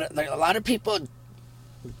lot of people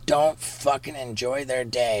don't fucking enjoy their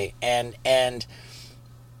day. And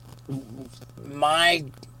my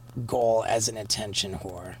goal as an attention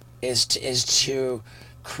whore is to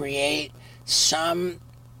create some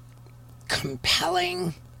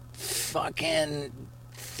compelling fucking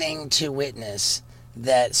thing to witness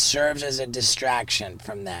that serves as a distraction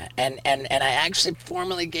from that. And I actually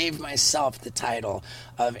formally gave myself the title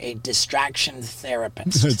of a distraction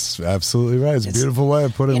therapist. It's absolutely right. It's a beautiful way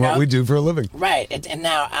of putting what we do for a living. Right. And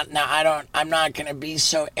now I'm not going to be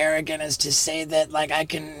so arrogant as to say that like I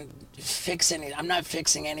can fix any. I'm not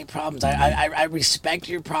fixing any problems. I respect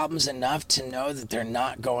your problems enough to know that they're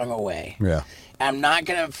not going away. Yeah. I'm not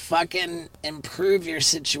going to fucking improve your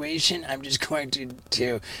situation. I'm just going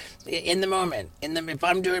to in the moment, if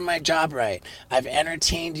I'm doing my job right, I've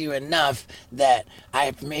entertained you enough that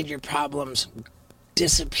I've made your problems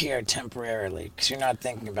disappear temporarily because you're not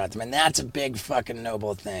thinking about them. And that's a big fucking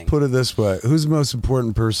noble thing. Put it this way. Who's the most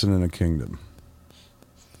important person in a kingdom?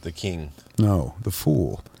 The king. No, the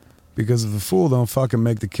fool. Because if the fool don't fucking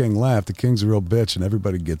make the king laugh, the king's a real bitch and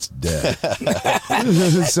everybody gets dead.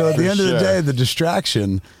 So at the end of the day, the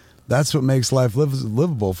distraction, that's what makes life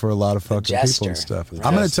livable for a lot of fucking people and stuff.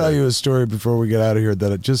 I'm going to tell you a story before we get out of here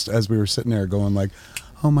that just as we were sitting there going like,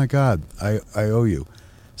 oh my God, I owe you.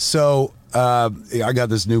 So I got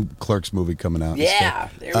this new Clerks movie coming out. Yeah,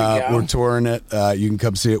 there we go. We're touring it. You can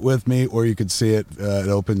come see it with me or you could see it. It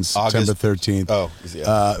opens September 13th. Oh,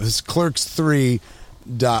 yeah. This Clerks 3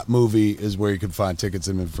 movie is where you can find tickets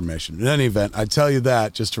and information. In any event, I tell you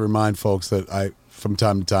that just to remind folks that I, from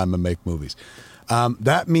time to time, I make movies.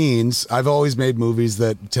 That means I've always made movies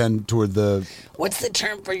that tend toward the... What's the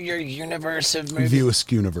term for your universe of movies? View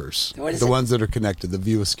Askew-niverse. What is the it? ones that are connected, the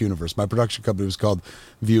View Askew-niverse. My production company was called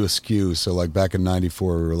View Askew, so like back in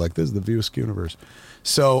 94, we were like, this is the View Askew-niverse.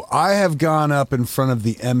 So I have gone up in front of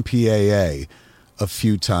the MPAA a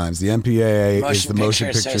few times. The MPAA is the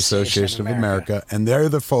Motion Picture Association of America, and they're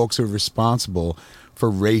the folks who are responsible for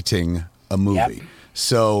rating a movie. Yep.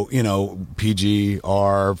 So, you know, PG,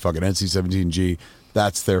 R, fucking NC-17G,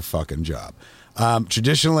 that's their fucking job.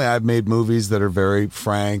 Traditionally, I've made movies that are very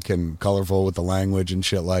frank and colorful with the language and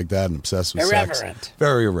shit like that and obsessed with sex.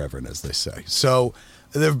 Very irreverent, as they say. So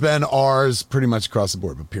there have been R's pretty much across the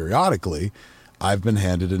board, but periodically, I've been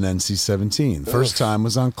handed an NC-17. First time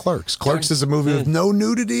was on Clerks. Clerks is a movie with no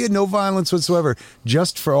nudity and no violence whatsoever.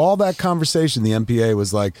 Just for all that conversation, the MPA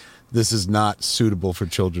was like, this is not suitable for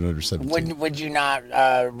children under 17. Would you not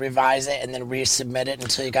revise it and then resubmit it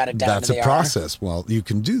until you got it down That's to the a process. Well, you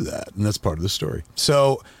can do that, and that's part of the story.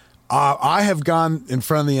 So I have gone in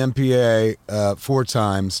front of the MPA 4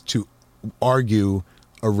 times to argue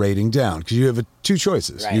a rating down because you have two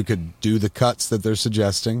choices. Right. You could do the cuts that they're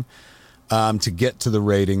suggesting to get to the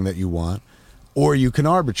rating that you want, or you can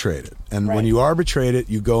arbitrate it. And when you arbitrate it,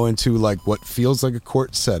 you go into like what feels like a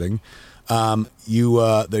court setting.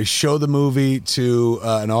 They show the movie to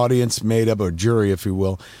an audience made up, or jury, if you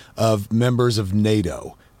will, of members of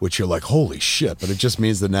NATO, which you're like, holy shit, but it just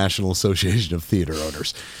means the National Association of Theater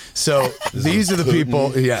Owners. So these are the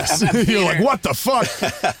people, yes. You're like, what the fuck?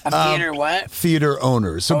 theater what? Theater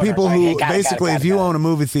owners. So people who, basically, if you own a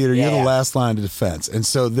movie theater, you're the last line of defense. And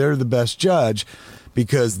so they're the best judge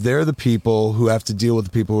because they're the people who have to deal with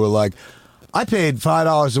the people who are like, I paid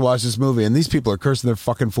 $5 to watch this movie, and these people are cursing their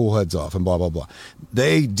fucking fool heads off and blah, blah, blah.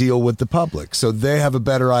 They deal with the public, so they have a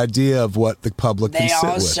better idea of what the public can sit with.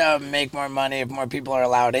 They also make more money if more people are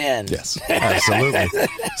allowed in. Yes, absolutely.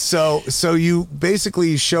 So you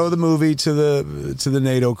basically show the movie to the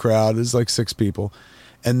NATO crowd. It's like 6 people,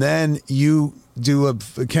 and then you do a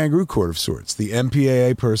kangaroo court of sorts. The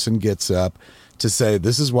MPAA person gets up to say,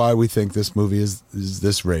 this is why we think this movie is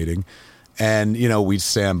this rating. And, you know, we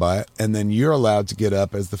stand by it. And then you're allowed to get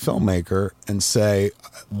up as the filmmaker and say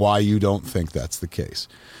why you don't think that's the case.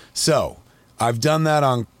 So I've done that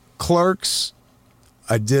on Clerks.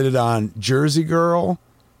 I did it on Jersey Girl.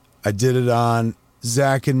 I did it on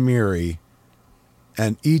Zack and Miri.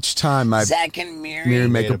 And each time Zack and Miri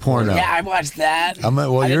make a porno. Yeah, I watched that.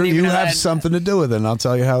 You have something to do with it, and I'll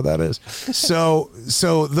tell you how that is. So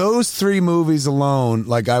those 3 movies alone,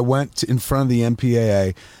 like I went in front of the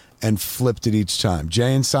MPAA and flipped it each time.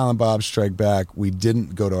 Jay and Silent Bob Strike Back, we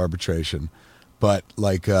didn't go to arbitration, but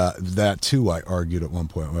like that too, I argued at one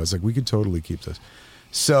point. Where I was like, we could totally keep this.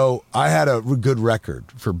 So I had a good record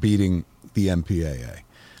for beating the MPAA.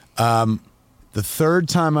 The 3rd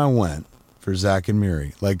time I went for Zack and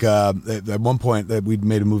Miri, like at one point we'd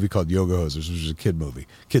made a movie called Yoga Hosers, which was a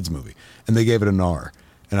kids movie, and they gave it an R.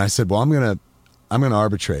 And I said, well, I'm gonna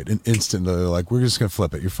arbitrate. And instantly they're like, we're just gonna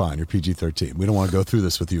flip it. You're fine. You're PG-13. We don't want to go through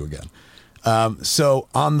this with you again. So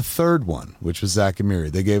on the third one, which was Zack and Miri,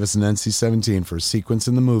 they gave us an NC-17 for a sequence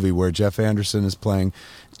in the movie where Jeff Anderson is playing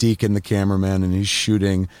Deacon, the cameraman, and he's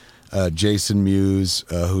shooting Jason Mewes,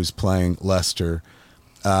 who's playing Lester,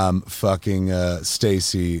 fucking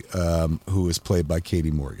Stacy, who is played by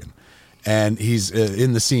Katie Morgan. And he's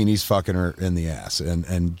in the scene, he's fucking her in the ass.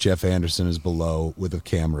 And Jeff Anderson is below with a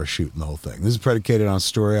camera shooting the whole thing. This is predicated on a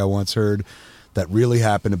story I once heard that really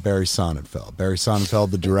happened to Barry Sonnenfeld. Barry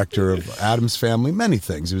Sonnenfeld, the director of Addams Family, many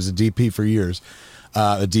things. He was a DP for years.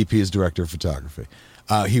 A DP is director of photography.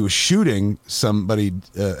 He was shooting somebody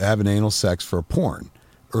having anal sex for a porn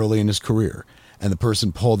early in his career. And the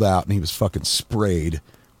person pulled out and he was fucking sprayed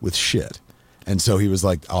with shit. And so he was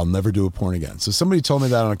like, I'll never do a porn again. So somebody told me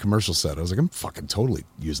that on a commercial set. I was like, I'm fucking totally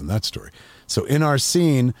using that story. So in our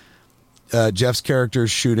scene, Jeff's character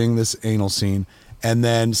is shooting this anal scene. And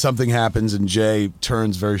then something happens and Jay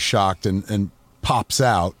turns very shocked and pops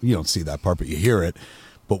out. You don't see that part, but you hear it.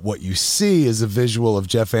 But what you see is a visual of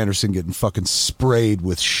Jeff Anderson getting fucking sprayed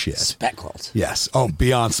with shit. Speckled. Yes. Oh,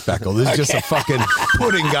 beyond speckled. This is just a fucking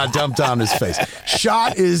pudding got dumped on his face.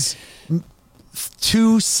 Shot is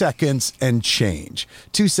 2 seconds and change.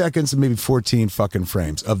 2 seconds and maybe 14 fucking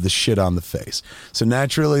frames of the shit on the face. So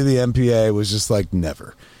naturally the MPA was just like,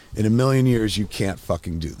 never. In a million years, you can't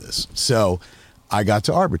fucking do this. So I got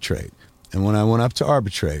to arbitrate. And when I went up to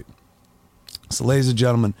arbitrate, so ladies and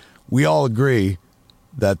gentlemen, we all agree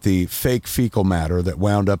that the fake fecal matter that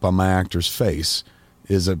wound up on my actor's face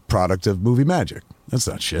is a product of movie magic. That's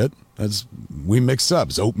not shit. We mixed up.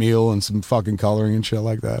 It's oatmeal and some fucking coloring and shit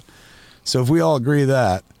like that. So if we all agree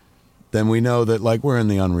that, then we know that like we're in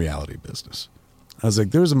the unreality business. I was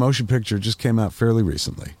like, there's a motion picture just came out fairly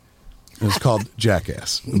recently. It was called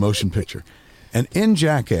Jackass, the motion picture. And in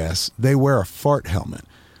Jackass, they wear a fart helmet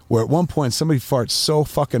where at one point somebody farts so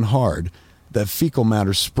fucking hard that fecal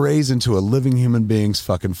matter sprays into a living human being's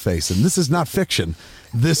fucking face. And this is not fiction.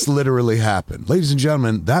 This literally happened. Ladies and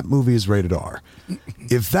gentlemen, that movie is rated R.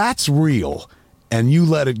 If that's real and you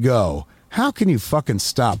let it go, how can you fucking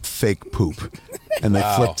stop fake poop? And they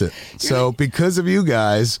flipped it. So because of you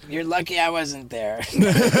guys... You're lucky I wasn't there.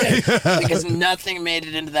 Because nothing made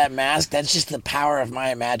it into that mask. That's just the power of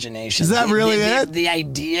my imagination. Is that really it? The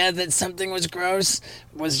idea that something was gross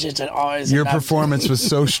was just always... Your performance was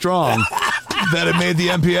so strong that it made the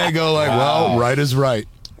MPA go like, well, right is right.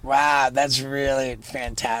 Wow, that's really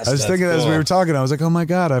fantastic. I was thinking as we were talking, I was like, oh my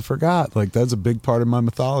God, I forgot. Like, that's a big part of my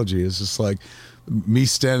mythology. It's just like... me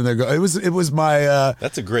standing there it was my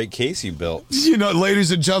that's a great case you built. You know, ladies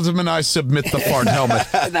and gentlemen, I submit the fart helmet.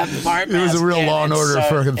 That fart it was a real Law and Order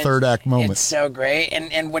fucking third act moment. It's so great.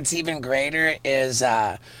 And what's even greater is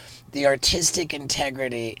the artistic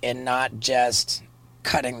integrity in not just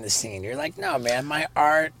cutting the scene. You're like, no man, my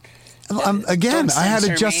art again, I had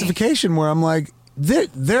a justification where I'm like,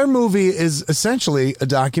 their movie is essentially a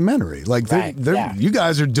documentary. Like you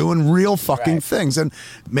guys are doing real fucking things, and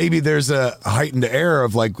maybe there's a heightened air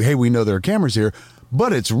of like, hey, we know there are cameras here,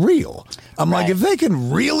 but it's real. I'm like, if they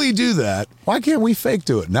can really do that, why can't we fake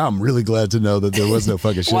do it? Now I'm really glad to know that there was no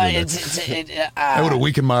fucking shit in there. That would have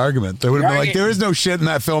weakened my argument. They would have been like, there is no shit in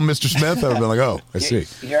that film, Mr. Smith. I would have been like, oh, I see.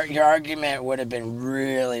 Your argument would have been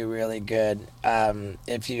really, really good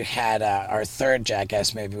if you had our third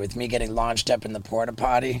Jackass movie with me getting launched up in the porta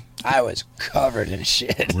potty. I was covered in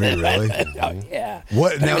shit. Really? Oh, yeah.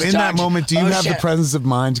 What now? In that moment, do you have the presence of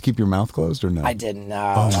mind to keep your mouth closed or no? I didn't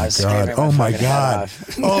know. Oh my God! Oh my God!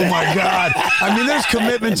 Oh my God! I mean, there's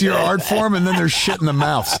commitment to your art form, and then there's shit in the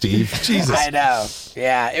mouth, Steve. Jesus. I know.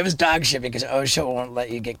 Yeah, it was dog shit because OSHA won't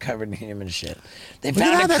let you get covered in human shit. They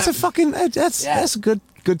found that's a fucking that's good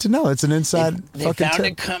to know. It's an inside they fucking found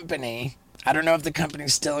tip. a company. I don't know if the company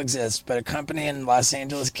still exists, but a company in Los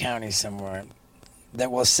Angeles County somewhere that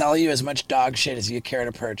will sell you as much dog shit as you care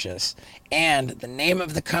to purchase. And the name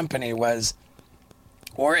of the company was,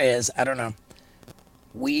 or is, I don't know,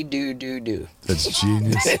 We Do Do Do. That's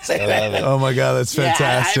genius. I love it. Oh my God, that's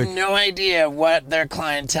fantastic. Yeah, I have no idea what their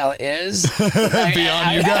clientele is.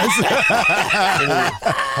 Beyond you guys.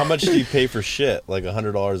 How much do you pay for shit? Like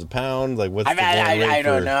 $100 a pound? Like what's the going rate I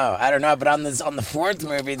don't for- know. I don't know. But on the fourth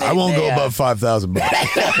movie, I won't go above $5,000.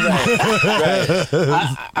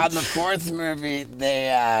 On the fourth movie,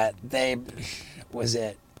 they was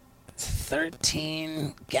it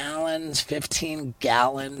 13 gallons, 15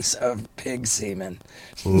 gallons of pig semen.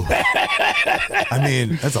 I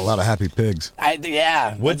mean, that's a lot of happy pigs. What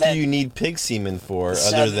do you need pig semen for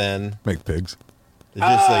other than Make pigs. it's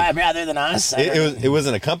just like I mean, other than us, it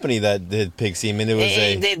wasn't a company that did pig semen. It was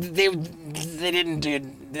they didn't do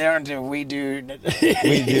don't do. We do.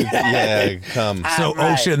 We do. Yeah, come. So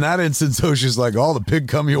right. OSHA, in that instance, OSHA's like, all the pig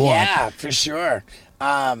cum you want. Yeah, for sure.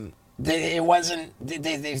 It wasn't.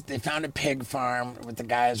 They found a pig farm with the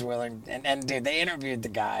guys willing, and dude, they interviewed the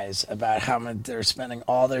guys about how much they're spending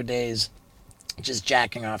all their days just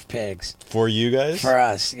jacking off pigs. For you guys? For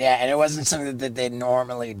us, yeah, and it wasn't something that they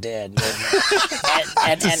normally did.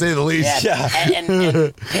 To say the least. Yeah.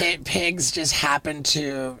 And pigs just happen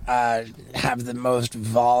to have the most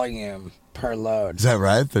volume per load. Is that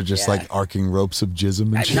right? They're just Yeah. like arcing ropes of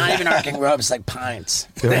jism and shit. Not even arcing ropes, like pints.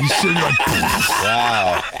 You should, like,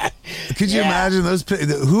 Wow. could you Yeah. imagine those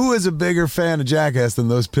pigs? Who is a bigger fan of Jackass than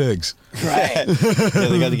those pigs? Right. Yeah,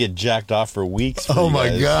 they got to get jacked off for weeks. For Oh you my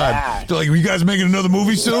guys. God. Yeah. They're like, you guys making another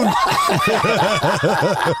movie soon?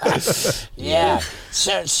 Yeah.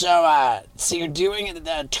 So you're doing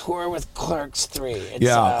the tour with Clerks 3. It's,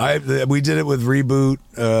 Yeah, we did it with Reboot,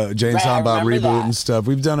 Jane Right, I Silent Bob remember Reboot that. and stuff.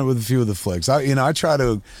 We've done it with a few of the flicks. I try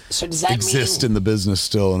to So does that exist mean in the business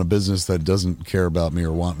still, in a business that doesn't care about me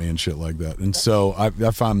or want me and shit like that. And so I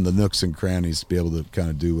find the nooks and crannies to be able to kind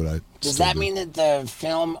of do what I does still that do. mean that the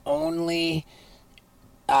film only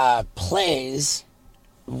plays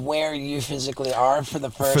where you physically are for the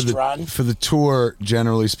first run? For the tour,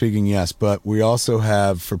 generally speaking, yes. But we also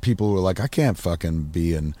have, for people who are like, I can't fucking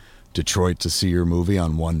be in Detroit to see your movie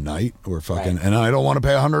on one night, or fucking, Right. and I don't want to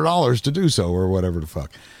pay $100 to do so, or whatever the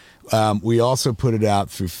fuck. We also put it out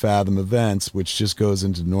through Fathom Events, which just goes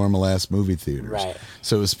into normal ass movie theaters. Right.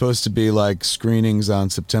 So it was supposed to be like screenings on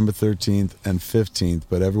September 13th and 15th,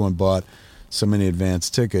 but everyone bought so many advance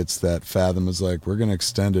tickets that Fathom was like, we're going to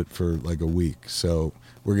extend it for like a week. So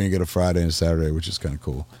we're going to get a Friday and a Saturday, which is kind of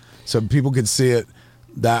cool. So people could see it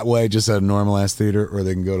that way, just at a normal ass theater, or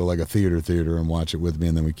they can go to like a theater and watch it with me,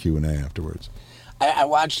 and then we Q&A afterwards. I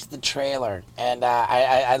watched the trailer, and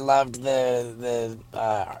I loved the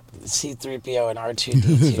C-3PO and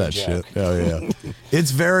R2-D2 That joke. shit. Oh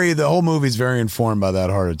yeah. The whole movie's very informed by that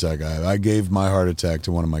heart attack. I gave my heart attack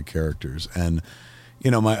to one of my characters, and you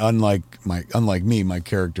know, unlike me, my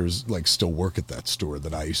characters like still work at that store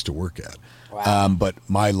that I used to work at. Wow. But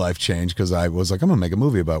my life changed because I was like, I'm gonna make a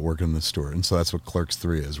movie about working in the store, and so that's what Clerks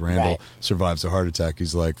 3 is. Randall Right. survives a heart attack.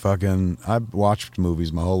 He's like, fucking, I've watched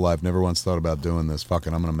movies my whole life, never once thought about doing this.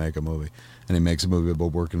 Fucking, I'm gonna make a movie, and he makes a movie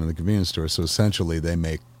about working in the convenience store. So essentially, they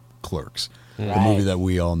make Clerks, the Right. movie that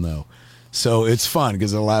we all know. So it's fun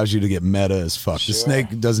because it allows you to get meta as fuck. Sure. The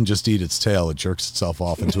snake doesn't just eat its tail; it jerks itself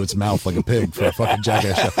off into its mouth like a pig for a fucking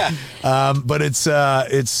Jackass show. But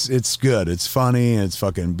it's good. It's funny. It's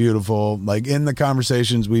fucking beautiful. Like in the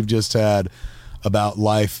conversations we've just had about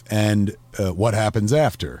life and what happens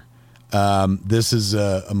after. This is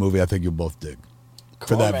a movie I think you'll both dig for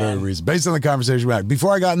Cool, that very man. reason. Based on the conversation we had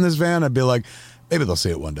before I got in this van, I'd be like, maybe they'll see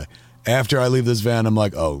it one day. After I leave this van, I'm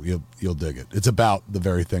like, oh, you'll dig it. It's about the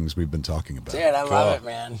very things we've been talking about. Dude, I love it,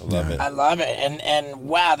 man. I love it. I love it. And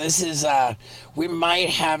wow, this is we might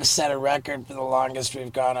have set a record for the longest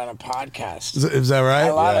we've gone on a podcast. Is that right? I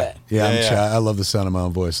love Yeah. it. Yeah, I'm Yeah, shy. yeah. I love the sound of my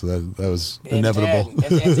own voice, so that was inevitable.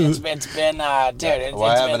 It's been dude. Well,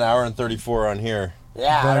 I have an hour and 34 on here.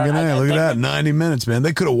 Yeah. Fucking A, look at that, 90 minutes, man.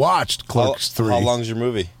 They could have watched How, Clerks 3. how long's your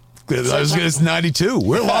movie? It's 92.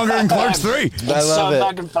 We're longer than Clerks 3. It's I love so it.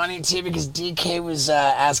 fucking funny too because DK was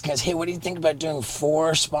asking us, "Hey, what do you think about doing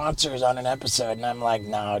 4 sponsors on an episode?" And I'm like,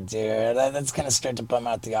 "No, dude, that's gonna start to bum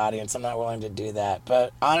out the audience. I'm not willing to do that."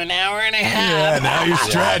 But on an hour and a Yeah, half, now you're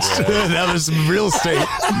stretched. Now there's some real estate.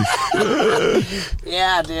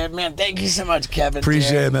 yeah, dude, man, thank you so much, Kevin.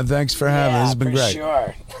 Appreciate dude. it, man. Thanks for having me. Yeah, This has been for great.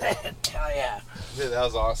 Sure. Hell yeah. Dude, that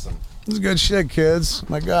was awesome. This is good shit, kids.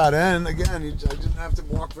 My God. And again, I didn't have to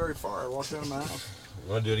walk very far. I walked out of my house.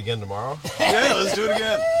 You want to do it again tomorrow? Yeah, let's do it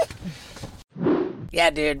again. Yeah,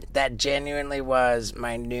 dude, that genuinely was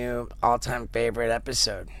my new all-time favorite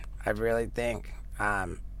episode. I really think.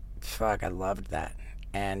 Fuck, I loved that.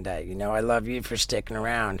 And, I love you for sticking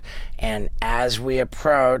around. And as we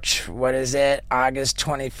approach, what is it, August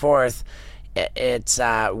 24th, it's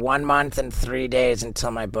 1 month and 3 days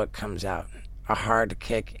until my book comes out. A hard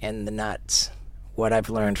kick in the nuts. What I've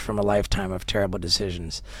learned from a lifetime of terrible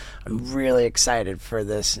decisions. I'm really excited for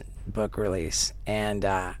this book release. And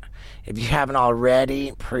if you haven't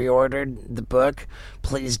already pre-ordered the book,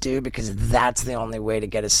 please do, because that's the only way to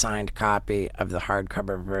get a signed copy of the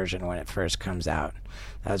hardcover version when it first comes out.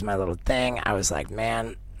 That was my little thing. I was like,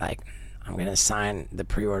 man, I'm going to sign the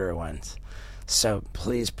pre-order ones. So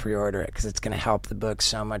please pre-order it because it's going to help the book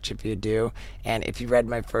so much if you do. And if you read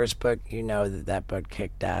my first book, you know that book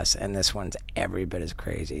kicked ass, and this one's every bit as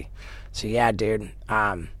crazy. So yeah, dude,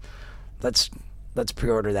 let's let's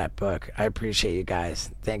pre-order that book. I appreciate you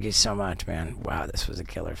guys. Thank you so much, man. Wow, this was a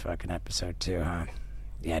killer fucking episode too, huh?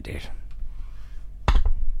 Yeah, dude.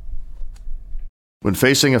 When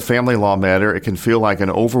facing a family law matter, it can feel like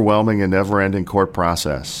an overwhelming and never-ending court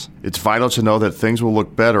process. It's vital to know that things will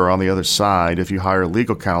look better on the other side if you hire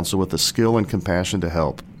legal counsel with the skill and compassion to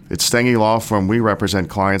help. At Stengy Law Firm, we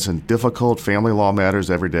represent clients in difficult family law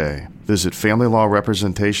matters every day. Visit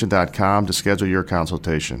FamilyLawRepresentation.com to schedule your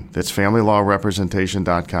consultation. That's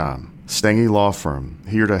FamilyLawRepresentation.com. Stengy Law Firm,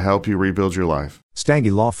 here to help you rebuild your life.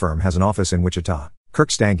 Stange Law Firm has an office in Wichita. Kirk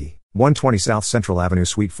Stange, 120 South Central Avenue,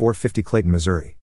 Suite 450, Clayton, Missouri.